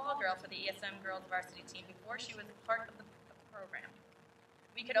became a ball girl for the ESM girls varsity team before she was part of the program.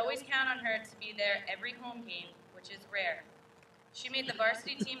 We could always count on her to be there every home game, which is rare. She made the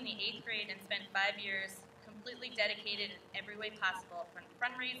varsity team in the 8th grade and spent 5 years completely dedicated in every way possible, from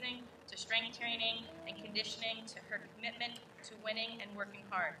fundraising to strength training and conditioning to her commitment to winning and working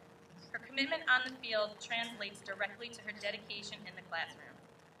hard. Her commitment on the field translates directly to her dedication in the classroom.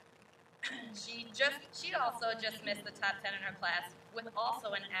 She also just missed the top 10 in her class with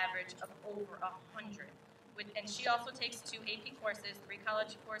also an average of over 100. And she also takes 2 AP courses, 3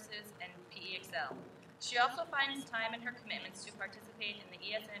 college courses, and PE Excel. She also finds time in her commitments to participate in the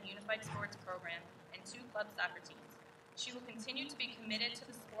ESM Unified Sports Program and 2 club soccer teams. She will continue to be committed to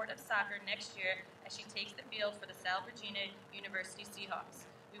the sport of soccer next year as she takes the field for the Sal Virginia University Seahawks.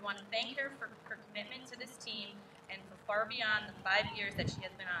 We want to thank her for her commitment to this team and for far beyond the 5 years that she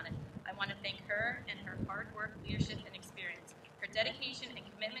has been on it. I want to thank her and her hard work, leadership, and experience. Her dedication and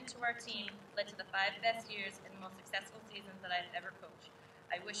commitment to our team led to the 5 best years and most successful seasons that I've ever coached.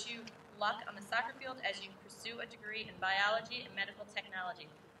 I wish you luck on the soccer field as you pursue a degree in biology and medical technology.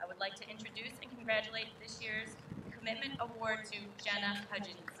 I would like to introduce and congratulate this year's Commitment Award to Jenna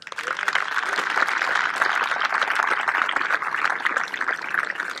Hudgens.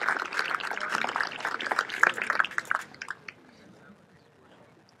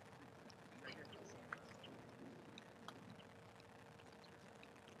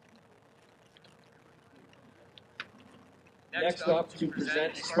 Next up to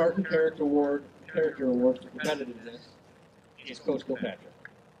present the Spartan Character Award for competitiveness is Coach Kilpatrick.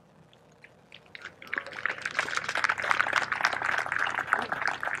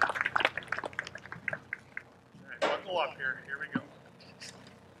 Buckle up here. Here we go.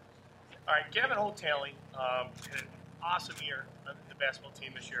 All right, Gavin Holtally had an awesome year on the basketball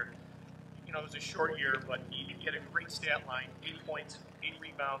team this year. You know, it was a short year, but he had a great stat line: 8 points, 8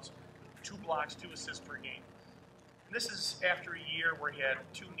 rebounds, 2 blocks, 2 assists per game. And this is after a year where he had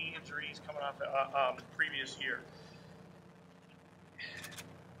 2 knee injuries coming off the previous year.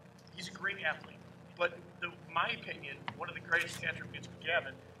 He's a great athlete, but in my opinion, one of the greatest attributes of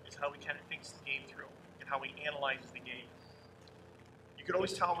Gavin is how he kind of thinks the game through and how he analyzes the game. You could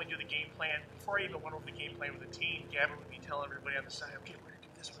always tell him when we do the game plan. Before I even went over the game plan with the team, Gavin would be telling everybody on the side, okay, we're going to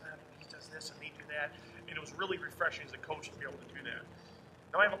do this with him, he does this, and they do that. And it was really refreshing as a coach to be able to do that.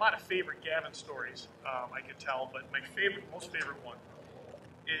 Now, I have a lot of favorite Gavin stories, I could tell, but my most favorite one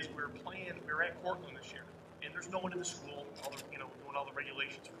is we were at Cortland this year, and there's no one in the school, doing all the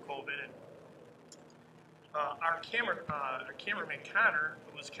regulations for COVID, and our cameraman Connor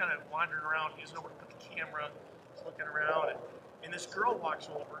was kind of wandering around. He doesn't know where to put the camera. He's looking around, and this girl walks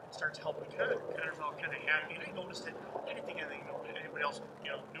over and starts helping Connor. Connor's all kind of happy, and I noticed it. I didn't think anybody else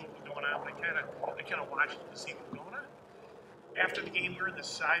knew what was going on, but I kind of watched it to see what was going on. After the game, we were in the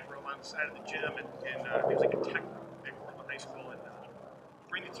side room on the side of the gym, and it was like a tech room at Cortland High School, and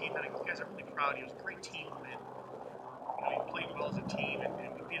bring the team. And you guys are really proud. He was a great team win. He played well as a team, and we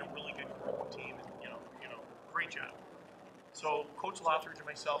beat a really good Cortland team. And great job. So Coach Lothridge and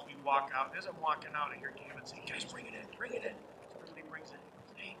myself, we walk out. As I'm walking out, I hear Gavin say, "Guys, bring it in, bring it in." So everybody brings it in. He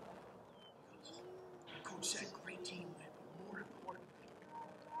goes, "Hey," he goes, "Coach said great team win, but more importantly,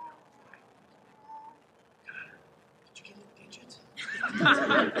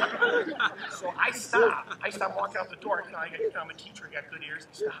 So I stop. I stop walking out the door. You know, I'm a teacher. I got good ears.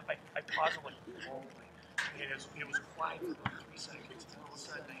 I stop. I pause. I'm like, oh boy. And it was quiet for about 3 seconds. And all of a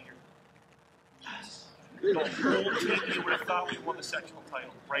sudden I hear, yes. The whole team, you would have thought we won the sectional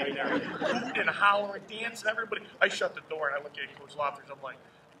title right there. Hooting and hollering, dancing, everybody. I shut the door and I look at Coach Lothers. I'm like,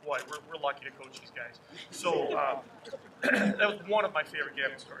 boy, we're lucky to coach these guys. So that was one of my favorite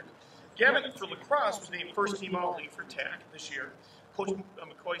Gavin stories. Gavin for lacrosse was named first team all league for TAC this year. Coach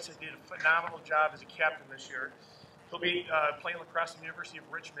McCoy said he did a phenomenal job as a captain this year. He'll be playing lacrosse at the University of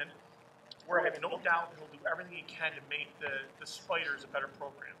Richmond, where I have no doubt he'll do everything he can to make the Spiders a better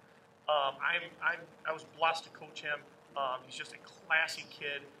program. I was blessed to coach him. He's just a classy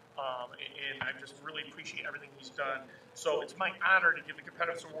kid, and I just really appreciate everything he's done. So it's my honor to give the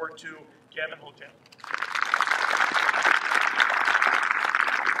Competitiveness Award to Gavin Hotan.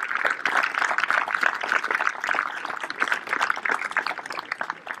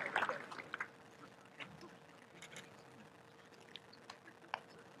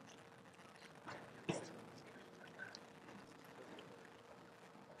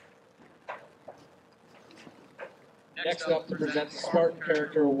 Next up to present the Spartan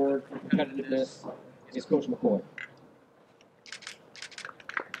Character Award for competitiveness is Coach McCoy.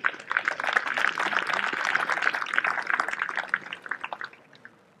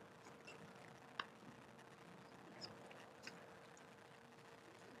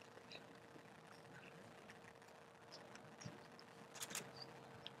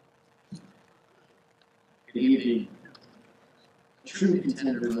 Good evening. A true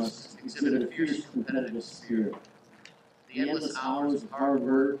contender must exhibit a fierce competitive spirit. The endless hours of hard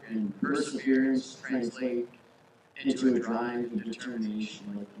work and perseverance translate into a drive and determination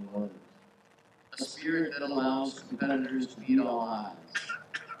like no other. A spirit that allows competitors to beat all odds.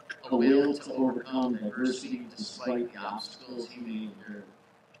 A will to overcome adversity despite the obstacles he may endure.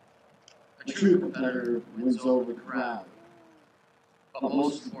 A true competitor wins over the crowd, but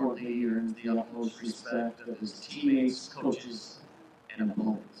most importantly, he earns the utmost respect of his teammates, coaches, and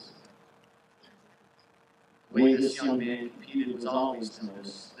opponents. The way this young man competed was always to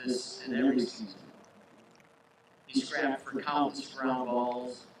notice, this in every season. He scrapped for countless ground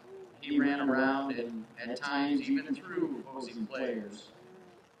balls. He ran around and, at times, even threw opposing players.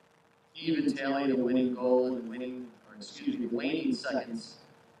 He even tallied a winning goal and waning seconds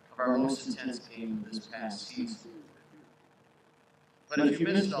of our most intense game this past season. But if you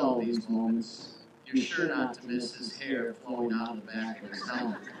missed all these moments, you're sure not to miss his hair flowing out of the back of his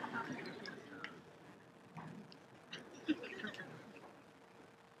helmet.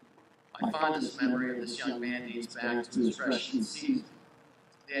 My fondest memory of this young man dates back to his freshman season.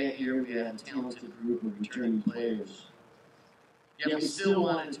 That year we had a talented group of returning players. Yet we still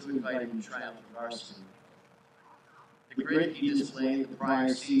wanted to invite him to try out for varsity. The grit he displayed the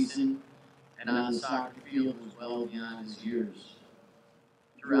prior season and on the soccer field was well beyond his years.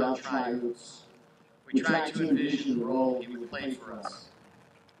 Throughout tryouts, we tried to envision the role he would play for us.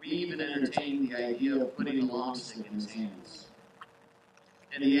 We even entertained the idea of putting a long stick in his hands.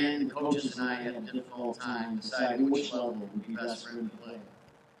 In the end, the coaches and I had a difficult time deciding which level would be best for him to play.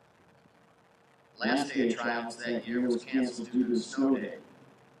 Last day of tryouts that year was canceled due to a snow day.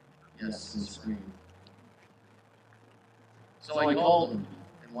 Yes, in spring. So I called him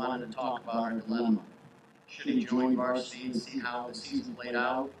and wanted to talk about our dilemma. Should he join varsity and see how the season played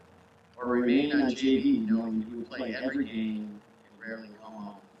out, or remain on JV knowing he would play every game and rarely come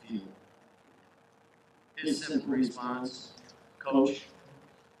off the field? His simple response, "Coach,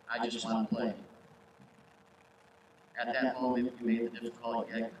 I just want to play." At that moment, we made the difficult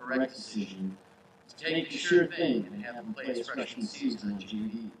yet correct decision to take the sure thing and have him play his freshman season on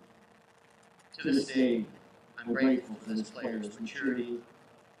JV. To this day, I'm grateful for this player's maturity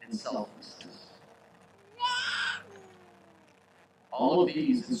and selflessness. All of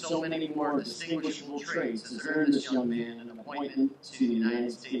these and so many more distinguishable traits has earned this young man an appointment to the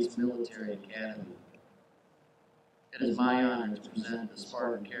United States Military Academy. It is my honor to present the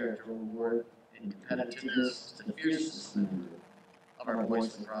Spartan Character Award in competitiveness to the fiercest member of our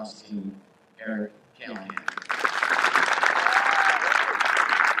boys lacrosse team, Eric Callahan.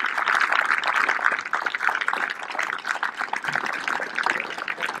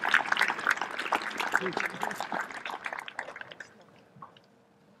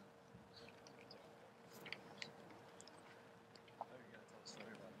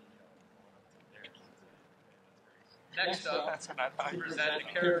 Next up, to present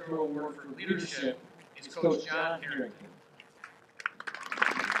the Character Award for leadership is Coach John Harrington.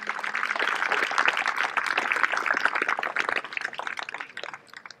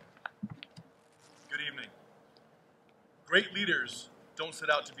 Good evening. Great leaders don't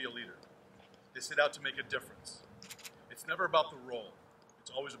set out to be a leader. They set out to make a difference. It's never about the role. It's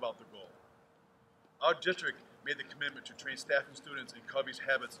always about the goal. Our district made the commitment to train staff and students in Covey's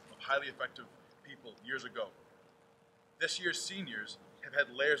habits of highly effective people years ago. This year's seniors have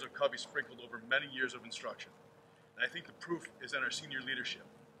had layers of Covey sprinkled over many years of instruction. And I think the proof is in our senior leadership.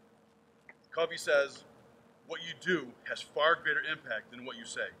 Covey says, what you do has far greater impact than what you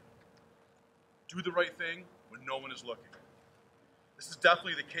say. Do the right thing when no one is looking. This is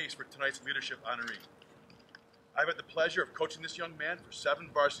definitely the case for tonight's leadership honoree. I've had the pleasure of coaching this young man for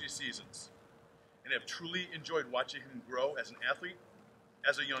 7 varsity seasons, and have truly enjoyed watching him grow as an athlete,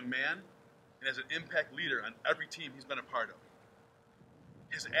 as a young man, and as an impact leader on every team he's been a part of.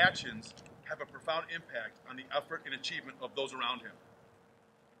 His actions have a profound impact on the effort and achievement of those around him,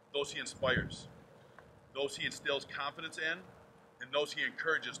 those he inspires, those he instills confidence in, and those he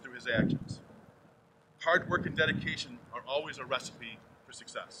encourages through his actions. Hard work and dedication are always a recipe for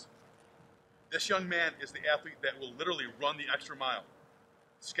success. This young man is the athlete that will literally run the extra mile,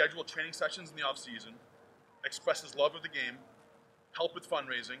 schedule training sessions in the off-season, express his love of the game, help with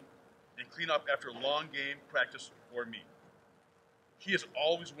fundraising, and clean up after long game, practice, or meet. He is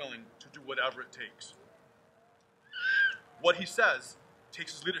always willing to do whatever it takes. What he says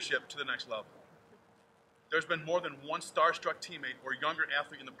takes his leadership to the next level. There's been more than one star-struck teammate or younger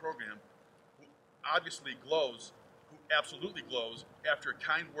athlete in the program who absolutely glows after a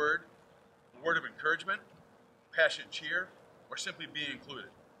kind word, a word of encouragement, passionate cheer, or simply being included.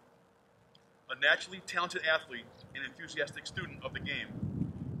 A naturally talented athlete and enthusiastic student of the game,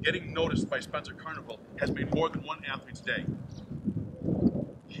 getting noticed by Spencer Carnival has made more than one athlete's day.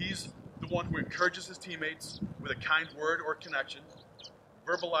 He's the one who encourages his teammates with a kind word or connection,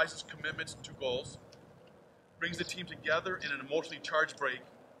 verbalizes commitments to goals, brings the team together in an emotionally charged break,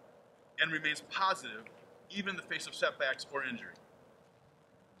 and remains positive even in the face of setbacks or injury.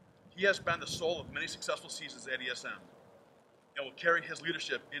 He has been the soul of many successful seasons at ESM and will carry his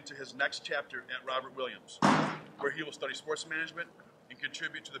leadership into his next chapter at Robert Williams, where he will study sports management and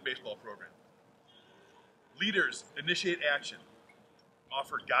contribute to the baseball program. Leaders initiate action,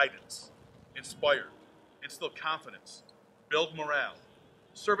 offer guidance, inspire, instill confidence, build morale,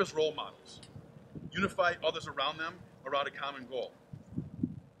 serve as role models, unify others around them around a common goal.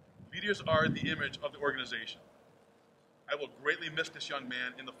 Leaders are the image of the organization. I will greatly miss this young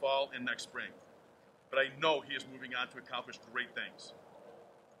man in the fall and next spring, but I know he is moving on to accomplish great things.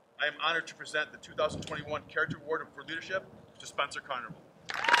 I am honored to present the 2021 Character Award for Leadership to Spencer Carnival.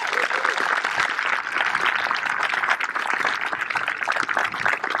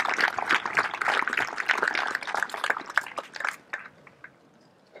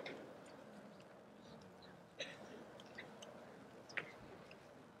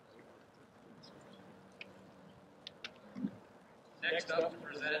 Next up to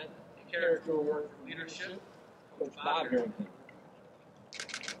present the Character Award for Leadership, Coach Bob Harrington.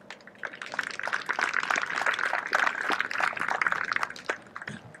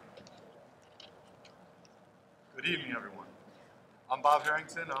 Good evening, everyone. I'm Bob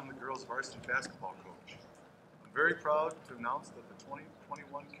Harrington. I'm the girls' varsity basketball coach. I'm very proud to announce that the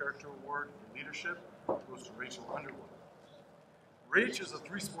 2021 Character Award for Leadership goes to Rachel Underwood. Rach is a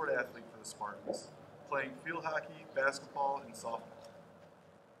 3-sport athlete for the Spartans, playing field hockey, basketball, and softball.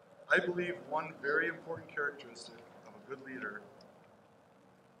 I believe one very important characteristic of a good leader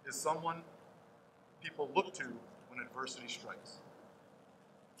is someone people look to when adversity strikes.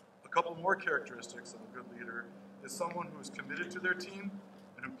 A couple more characteristics of a good leader is someone who is committed to their team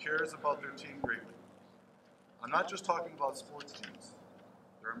and who cares about their team greatly. I'm not just talking about sports teams.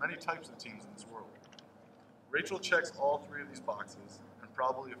 There are many types of teams in this world. Rachel checks all 3 of these boxes, and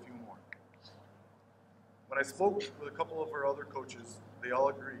probably a few more. When I spoke with a couple of our other coaches, they all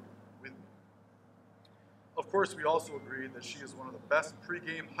agreed with me. Of course, we also agreed that she is one of the best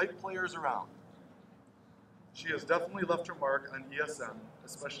pregame hype players around. She has definitely left her mark on ESM,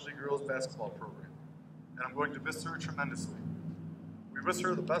 especially girls' basketball program, and I'm going to miss her tremendously. We wish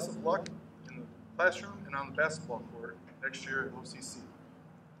her the best of luck in the classroom and on the basketball court next year at OCC.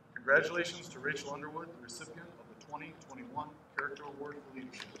 Congratulations to Rachel Underwood, the recipient of the 2021 Character Award for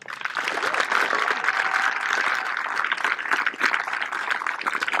Leadership.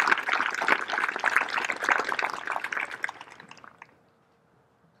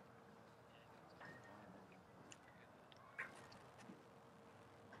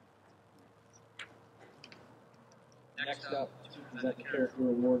 Next up to present the Character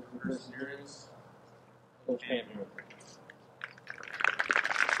Award for Perseverance, Coach Pam Harrington.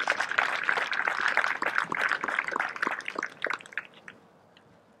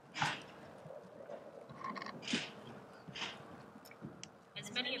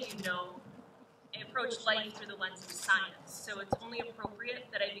 you know, I approach life through the lens of science, so it's only appropriate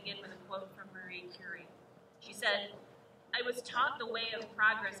that I begin with a quote from Marie Curie. She said, "I was taught the way of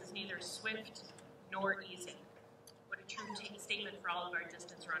progress is neither swift nor easy." What a true statement for all of our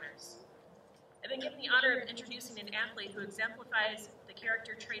distance runners. I've been given the honor of introducing an athlete who exemplifies the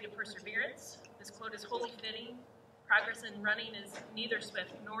character trait of perseverance. This quote is wholly fitting. Progress in running is neither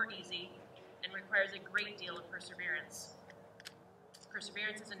swift nor easy and requires a great deal of perseverance.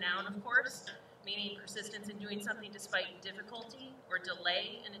 Perseverance is a noun, of course, meaning persistence in doing something despite difficulty or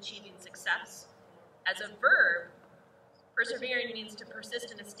delay in achieving success. As a verb, persevering means to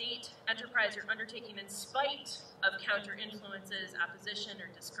persist in a state, enterprise, or undertaking in spite of counter-influences, opposition, or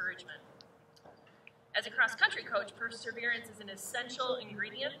discouragement. As a cross-country coach, perseverance is an essential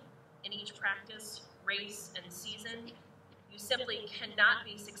ingredient in each practice, race, and season. You simply cannot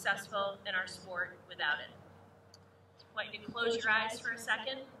be successful in our sport without it. I want you to close your eyes for a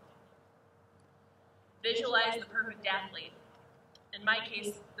second. Visualize the perfect athlete. In my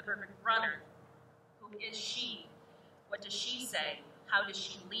case, the perfect runner. Who is she? What does she say? How does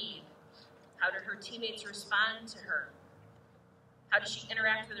she lead? How do her teammates respond to her? How does she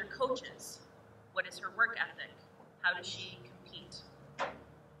interact with her coaches? What is her work ethic? How does she compete?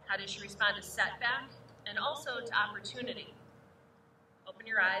 How does she respond to setback and also to opportunity? Open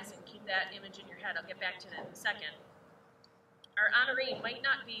your eyes and keep that image in your head. I'll get back to that in a second. Our honoree might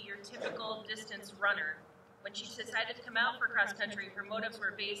not be your typical distance runner. When she decided to come out for cross country, her motives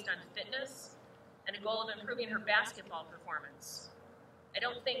were based on fitness and a goal of improving her basketball performance. I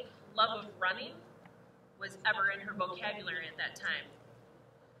don't think love of running was ever in her vocabulary at that time.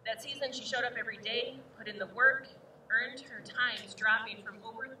 That season, she showed up every day, put in the work, earned her times dropping from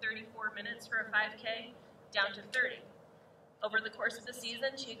over 34 minutes for a 5K down to 30. Over the course of the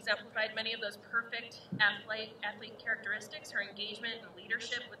season, she exemplified many of those perfect athlete characteristics. Her engagement and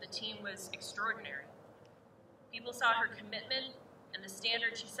leadership with the team was extraordinary. People saw her commitment and the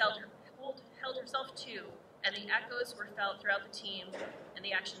standard she held herself to, and the echoes were felt throughout the team and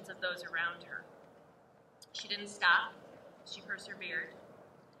the actions of those around her. She didn't stop. She persevered.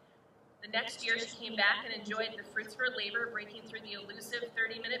 The next year, she came back and enjoyed the fruits of her labor, breaking through the elusive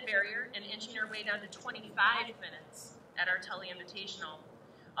 30-minute barrier and inching her way down to 25 minutes at our Tully Invitational,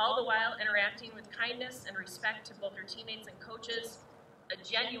 all the while interacting with kindness and respect to both her teammates and coaches, a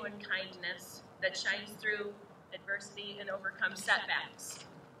genuine kindness that shines through adversity and overcomes setbacks.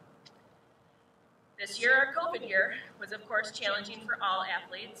 This year, our COVID year, was of course challenging for all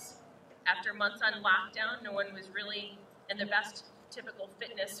athletes. After months on lockdown, no one was really in the best typical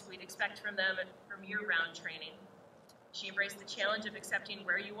fitness we'd expect from them from year-round training. She embraced the challenge of accepting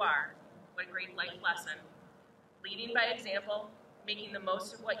where you are. What a great life lesson. Leading by example, making the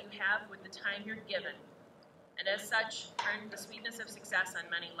most of what you have with the time you're given, and as such, earned the sweetness of success on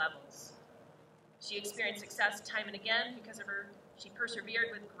many levels. She experienced success time and again because of she persevered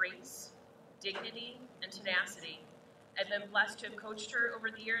with grace, dignity, and tenacity. I've been blessed to have coached her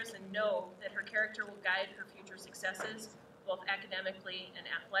over the years and know that her character will guide her future successes, both academically and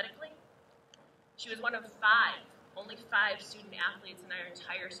athletically. She was one of only five student athletes in our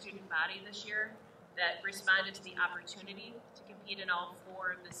entire student body this year that responded to the opportunity to compete in all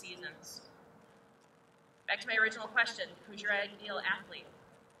 4 of the seasons. Back to my original question, who's your ideal athlete?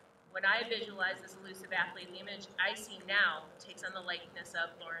 When I visualize this elusive athlete, the image I see now takes on the likeness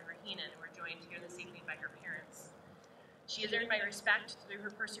of Lauren Rahinen, who we're joined here this evening by her parents. She has earned my respect through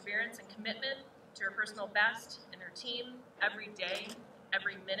her perseverance and commitment to her personal best and her team every day,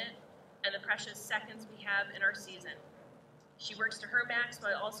 every minute, and the precious seconds we have in our season. She works to her max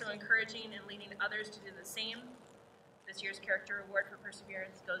while also encouraging and leading others to do the same. This year's Character Award for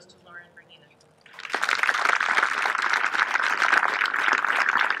Perseverance goes to Lauren Rahinen.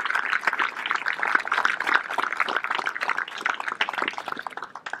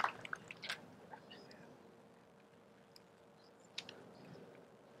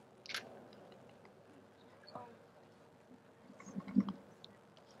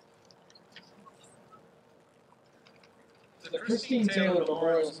 The Christine Taylor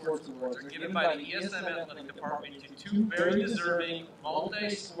Memorial Sports Awards are given by the ESM Athletic Department to 2 very deserving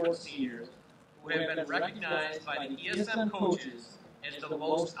multi-sport seniors who have been recognized by the ESM coaches as the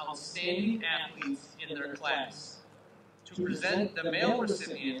most outstanding athletes in their class. To present the male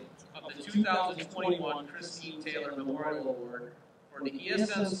recipient of the 2021 Christine Taylor Memorial Award for the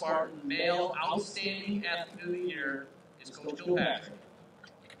ESM Spartan Male Outstanding Athlete of the Year is Coach Kilpatrick.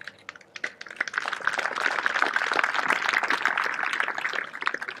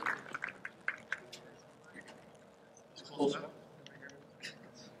 All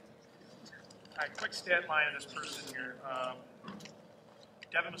right, quick stat line of this person here.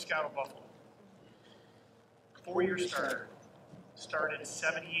 Devin Moscato, Buffalo. 4-year starter. Started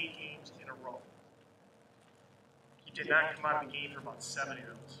 78 games in a row. He did not come out of the game for about 70 of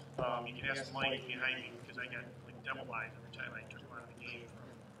those. You can ask Mike behind me because I got like demobilized every time I took him out of the game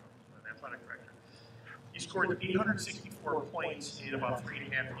from an athletic director. He scored 864 points in about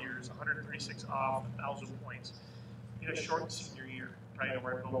 3.5 years, 136 off, 1,000 points in a short senior year. Probably know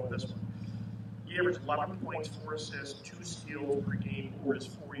where I'm going with this one. He averaged 11 points, 4 assists, 2 steals per game over his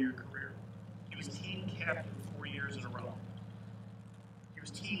 4-year career. He was team captain 4 years in a row. He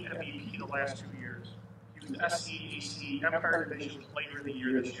was team MVP the last 2 years. He was SCAC Empire Division Player of the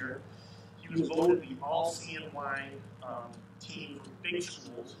Year this year. He was voted the All-CNY team for big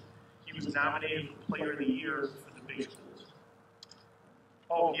schools. He was nominated for Player of the Year for the big schools.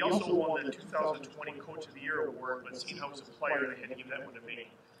 Oh, he also won the 2020 Coach of the Year award, but seeing how he was a player, they had to give that one to me.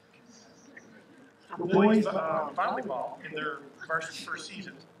 For boys volleyball in their varsity first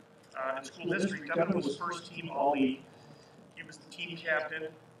season in school history, Devin was first team All-League. He was the team captain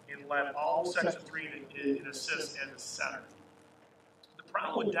and led all Section 3 in assists as a center. The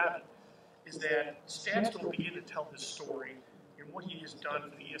problem with Devin is that stats don't begin to tell his story and what he has done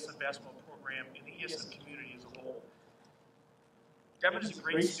for the ESM basketball program and the ESM community as a whole. Devin is a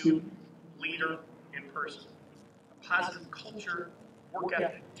great student, leader, and person. A positive culture, work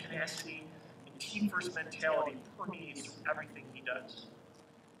ethic, tenacity, and team-first mentality permeates through everything he does.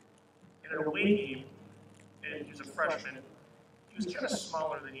 In an away game, and he was a freshman, he was kind of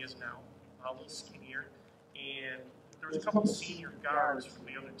smaller than he is now, a little skinnier, and there was a couple of senior guards from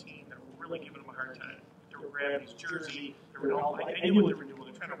the other team that were really giving him a hard time. They were grabbing his jersey, they were all, I knew what they were doing,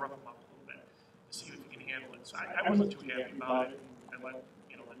 they were trying to rough him up a little bit to see if he can handle it. So I wasn't too happy about it. I let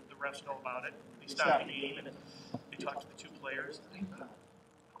the refs know about it. They stopped the game and they talked to the 2 players. Hey,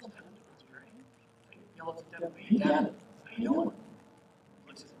 how's Devin doing? Right? They yelled at Devin, hey, Devin, how you doing?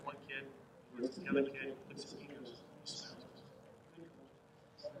 Looks at the one kid, looks at the other kid, looks at me, and goes, he smiles.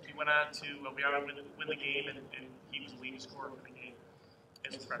 We went on to win the game, and he was the leading scorer for the game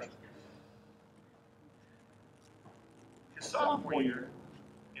as a freshman. His sophomore year,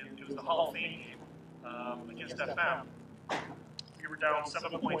 and it was the Hall of Fame game against FM, we were down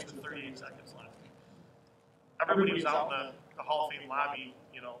 7 points with 38 seconds left. Everybody was out in the Hall of Fame lobby,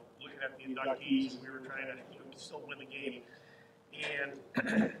 looking at the inductees, and we were trying to still win the game. And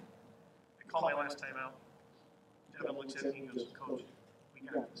I called my last time out. Devin looks at me and goes, Coach, we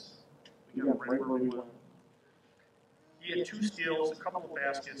got this. We got it right where we want. He had 2 steals, a couple of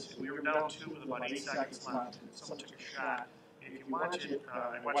baskets, and we were down 2 with about 8 seconds left. And someone took a shot. And if you watch it,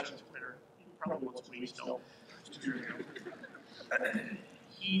 I watch it on Twitter, probably once a week still. It's 2 years ago.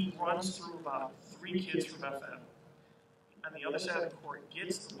 He runs through about 3 kids from FM. On the other side of the court,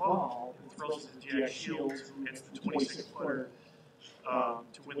 gets the ball and throws it to Jack Shields, who hits the 26-footer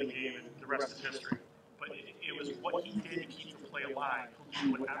to win the game, and the rest is history. But it was what he did to keep the play alive.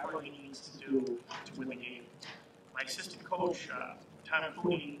 He'll do whatever he needs to do to win the game. My assistant coach, Tom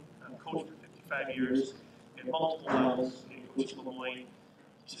Cooney, coached for 55 years at multiple levels, and coached Lemoyne.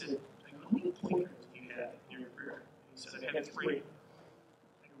 He said, how many point guards do you have in your career? He said, I had 3.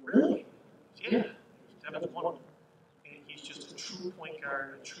 I go, really? Yeah. Devin's one of them. And he's just a true point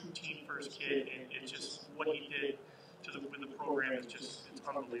guard, a true team-first kid, and it's just what he did with the program is just, it's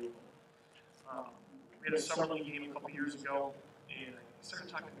unbelievable. We had a summer league game a couple years ago, and I started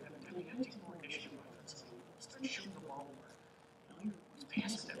talking to him. We got to take more initiative offensively. Start shooting the ball more. He was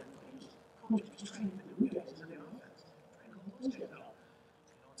passing to everybody. Coach, he's trying to get the new guys into the offense. Trying to help those guys out.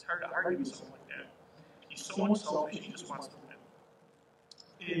 It's hard to argue with something like that. He's so unselfish, he just wants to win.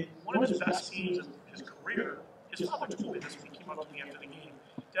 In one of his best games of his career, his father told me this when he came up to me after the game.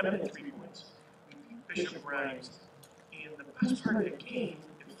 Devin had 3 points. We beat Bishop Grimes. And the best part of that game,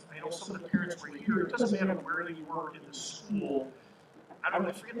 I know some of the parents were here, it doesn't matter where you were in the school.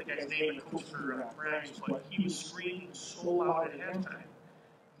 I forget the guy's name, the coach for Grimes, but he was screaming so loud at halftime.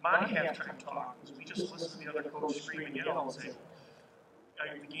 My halftime talk was we just listened to the other coach scream and yell and say,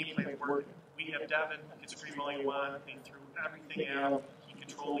 the game plan is working. We have Devin, he can scream all you want, he threw everything out, he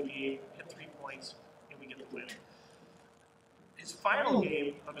controlled the game, hit 3 points, and we get the win. His final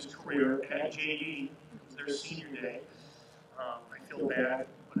game of his career at JD was their senior day. I feel bad,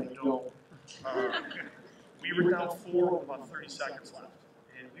 but I don't. We were down 4 with about 30 seconds left.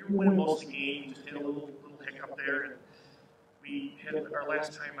 And we were winning most of the game. We just had a little hiccup there. And we had our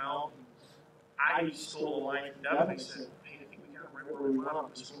last time out. I stole the line from Devin. I said, hey, I think we got it right where we want him.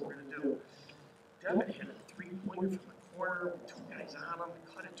 This is what we're going to do. Devin hit a 3-pointer from the corner with 2 guys on him.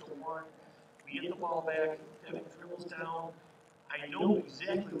 Cut it to 1. We get the ball back. Devin dribbles down. I know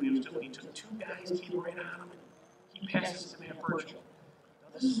exactly what he was doing. He took 2 guys, came right on him. He passes to Matt Birchall.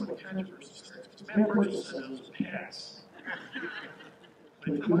 this is when the controversy starts, because Matt Burgess said it was a pass.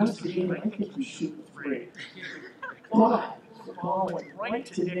 But if you watch the game, I think we shoot three. But the ball went right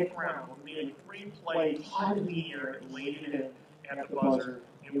to Nick Brown, who made a great play, caught it in the air, and laid it in at the buzzer,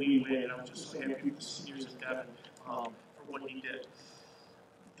 and we win. And I'm just so happy with the seniors and Devin for what he did.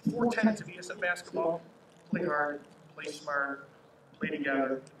 The four tenets of ESF basketball: play hard, play smart, play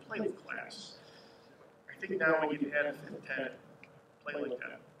together, play with class. I think now when you add a fifth tenet, play like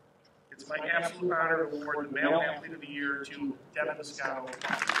that. It's my absolute honor to award the Male Athlete of the Year to Devin Moscato.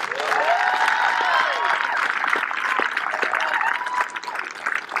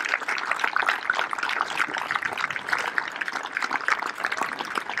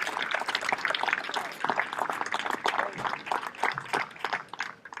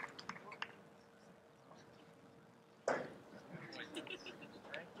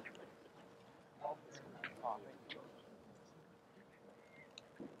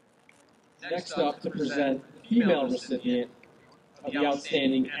 Next up to present the female recipient of the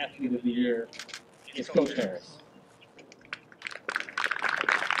Outstanding Athlete of the Year is Coach Harris.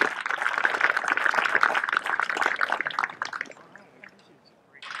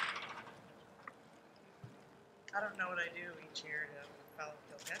 I don't know what I do each year to follow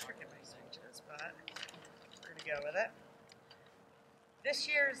Kilpatrick in my speeches, but we're going to go with it. This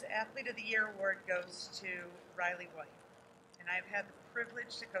year's Athlete of the Year award goes to Riley White, and I've had the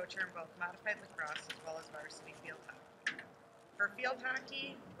privilege to coach her in both modified lacrosse as well as varsity field hockey. For field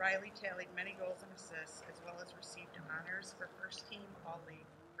hockey, Riley tallied many goals and assists, as well as received honors for first team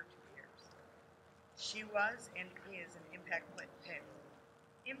All-League for 2 years. She was and is an impact player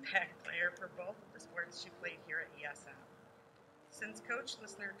for both of the sports she played here at ESM. Since Coach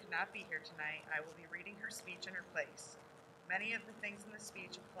Listener could not be here tonight, I will be reading her speech in her place. Many of the things in the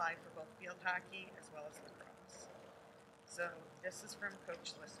speech apply for both field hockey as well as lacrosse. So this is from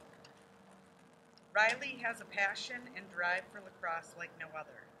Coach Listener. Riley has a passion and drive for lacrosse like no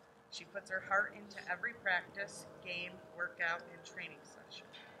other. She puts her heart into every practice, game, workout, and training session.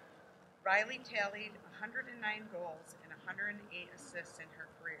 Riley tallied 109 goals and 108 assists in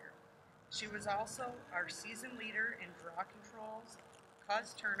her career. She was also our season leader in draw controls,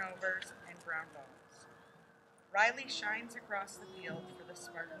 caused turnovers, and ground balls. Riley shines across the field for the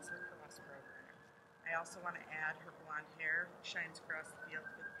Spartans lacrosse program. I also want to add her blonde hair shines across the field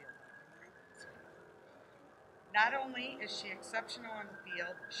for the field hockey program. Not only is she exceptional on the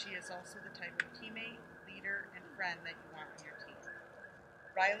field, she is also the type of teammate, leader, and friend that you want on your team.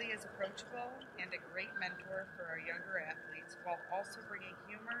 Riley is approachable and a great mentor for our younger athletes, while also bringing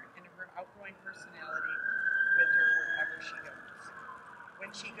humor and her outgoing personality with her wherever she goes.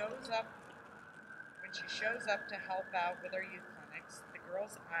 When she shows up to help out with our youth clinics, the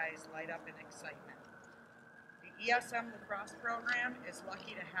girls' eyes light up in excitement. The ESM lacrosse program is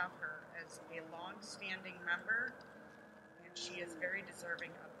lucky to have her as a long-standing member, and she is very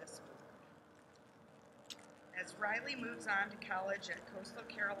deserving of this award. As Riley moves on to college at Coastal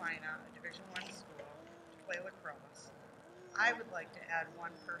Carolina, a Division I school, to play lacrosse, I would like to add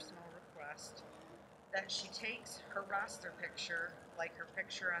one personal request, that she takes her roster picture like her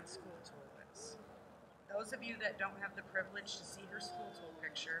picture on school tool is. Those of you that don't have the privilege to see her school tool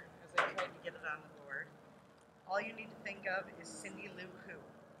picture, as I tried to get it on the board, all you need to think of is Cindy Lou Who.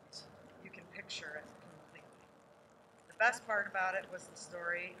 You can picture it completely. The best part about it was the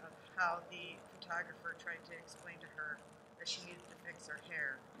story of how the photographer tried to explain to her that she needed to fix her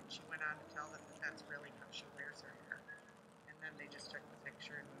hair, and she went on to tell them that that's really how she wears her hair. And then they just took the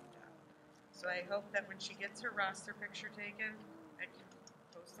picture and moved on. So I hope that when she gets her roster picture taken at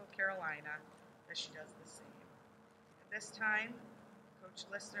Coastal Carolina, that she does the same. At this time, Coach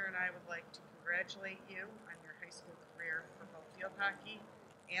Lister and I would like to congratulate you on your high school career for both field hockey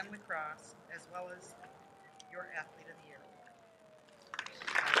and lacrosse, as well as your Athlete of the Year award.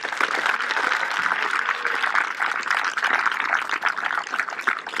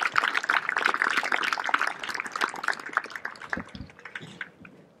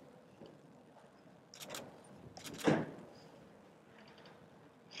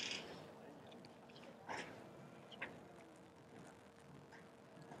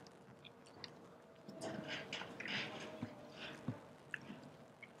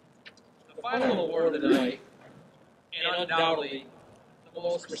 The final award of the night, and undoubtedly the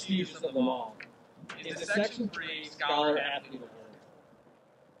most prestigious of them all, is the Section 3 Scholar Athlete Award.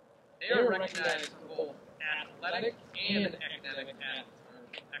 They are recognized for both athletic and academic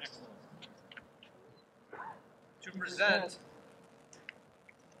excellence. To present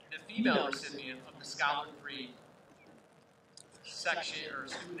the female recipient of the Scholar 3 section or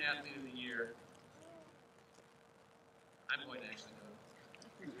Student Athlete of the Year, I'm going to actually do it.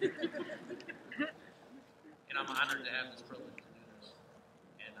 And I'm honored to have this privilege to do this.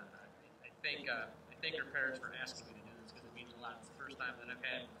 And I thank her parents for asking me to do this because it means a lot. It's the first time that I've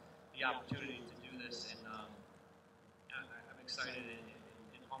had the opportunity to do this, and I'm excited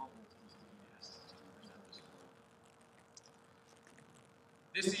and humbled to be asked to present this.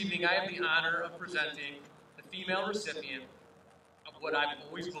 This evening, I have the honor of presenting the female recipient of what I've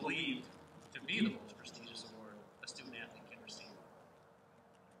always believed to be the most prestigious award a student athlete can receive.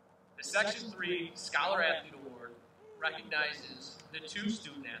 The Section 3 Scholar Athlete Award recognizes the 2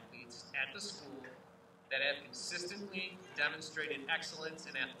 student athletes at the school that have consistently demonstrated excellence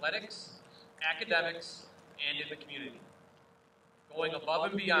in athletics, academics, and in the community, going above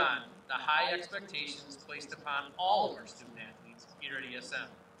and beyond the high expectations placed upon all of our student athletes here at ESM.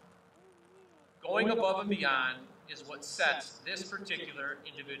 Going above and beyond is what sets this particular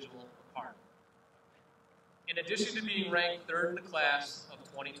individual apart. In addition to being ranked 3rd in the class of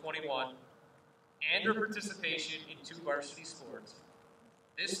 2021 and her participation in 2 varsity sports,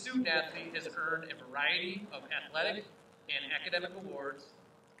 this student athlete has earned a variety of athletic and academic awards,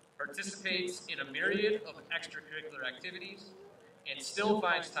 participates in a myriad of extracurricular activities, and still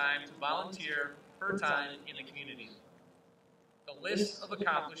finds time to volunteer her time in the community. The list of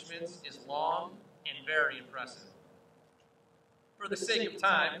accomplishments is long and very impressive. For the sake of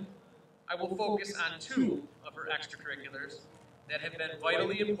time, I will focus on 2 of her extracurriculars that have been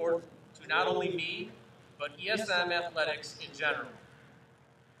vitally important to not only me, but ESM athletics in general.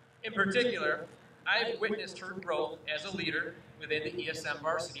 In particular, I have witnessed her growth as a leader within the ESM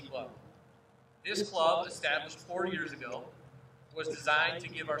Varsity Club. This club, established 4 years ago, was designed to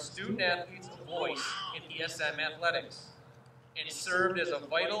give our student athletes a voice in ESM athletics and served as a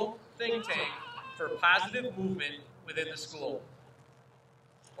vital think tank for positive movement within the school.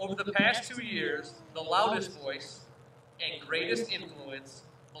 Over the past 2 years, the loudest voice and greatest influence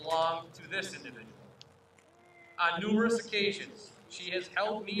belonged to this individual. On numerous occasions, she has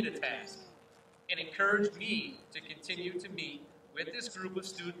held me to task and encouraged me to continue to meet with this group of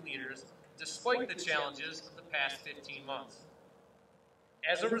student leaders despite the challenges of the past 15 months.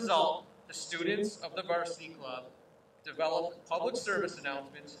 As a result, the students of the Varsity Club developed public service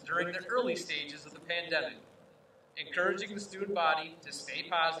announcements during the early stages of the pandemic, encouraging the student body to stay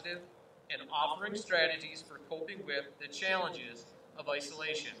positive and offering strategies for coping with the challenges of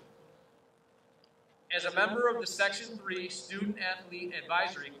isolation. As a member of the Section 3 Student Athlete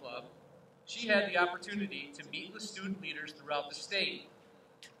Advisory Club, she had the opportunity to meet with student leaders throughout the state.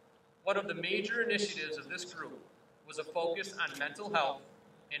 One of the major initiatives of this group was a focus on mental health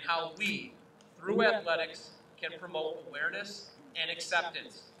and how we, through athletics, can promote awareness and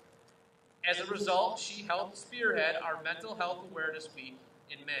acceptance. As a result, she helped spearhead our Mental Health Awareness Week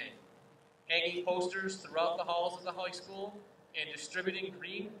in May, hanging posters throughout the halls of the high school and distributing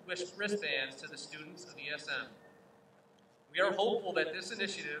green wristbands to the students of ESM. We are hopeful that this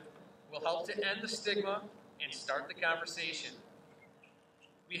initiative will help to end the stigma and start the conversation.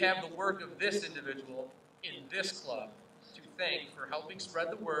 We have the work of this individual in this club to thank for helping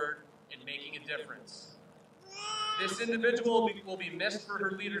spread the word and making a difference. This individual will be missed for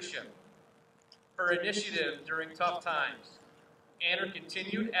her leadership, her initiative during tough times, and her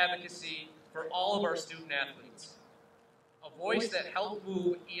continued advocacy for all of our student athletes. A voice that helped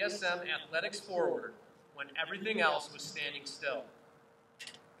move ESM athletics forward when everything else was standing still.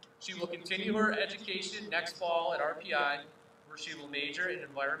 She will continue her education next fall at RPI, where she will major in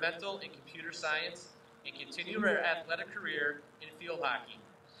environmental and computer science and continue her athletic career in field hockey.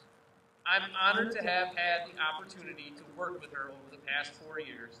 I'm honored to have had the opportunity to work with her over the past 4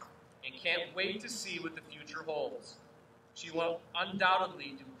 years and can't wait to see what the future holds. She will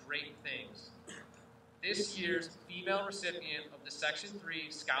undoubtedly do great things. This year's female recipient of the Section 3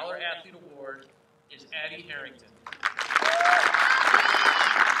 Scholar Athlete Award is Addie Harrington.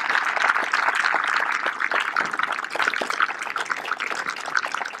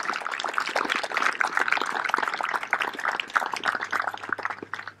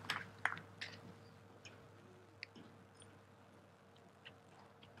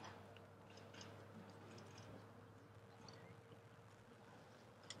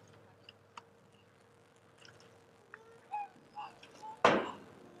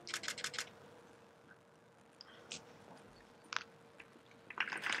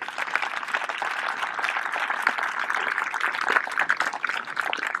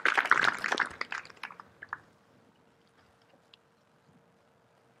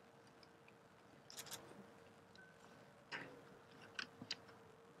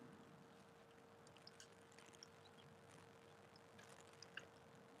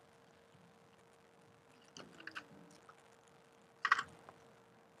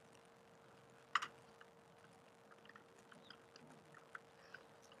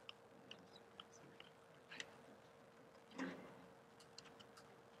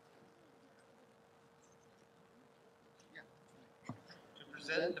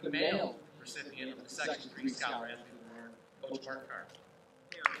 present the male recipient of the Section 3 Scholar Athlete Award, Coach Mark Carr.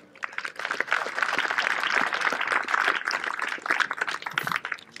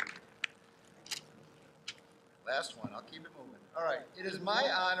 Last one, I'll keep it moving. All right, it is my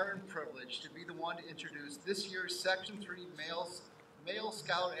honor and privilege to be the one to introduce this year's Section 3 Male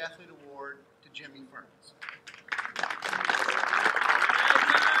Scholar Athlete Award to Jimmy Ferns.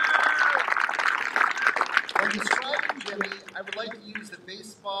 When describing Jimmy, I would like to use the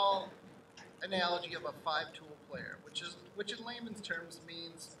baseball analogy of a five-tool player, which in layman's terms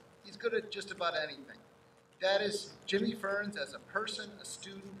means he's good at just about anything. That is Jimmy Ferns as a person, a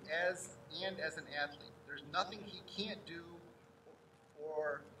student, and as an athlete. There's nothing he can't do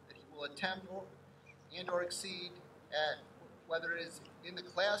or that he will attempt or exceed at, whether it is in the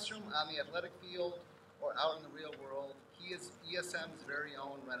classroom, on the athletic field, or out in the real world. He is ESM's very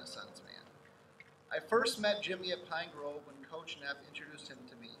own Renaissance man. I first met Jimmy at Pine Grove when Coach Neff introduced him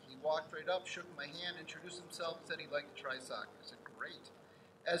to me. He walked right up, shook my hand, introduced himself, and said he'd like to try soccer. I said, great.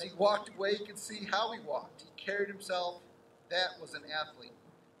 As he walked away, you could see how he walked. He carried himself. That was an athlete.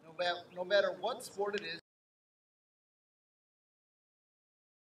 No matter what sport it is,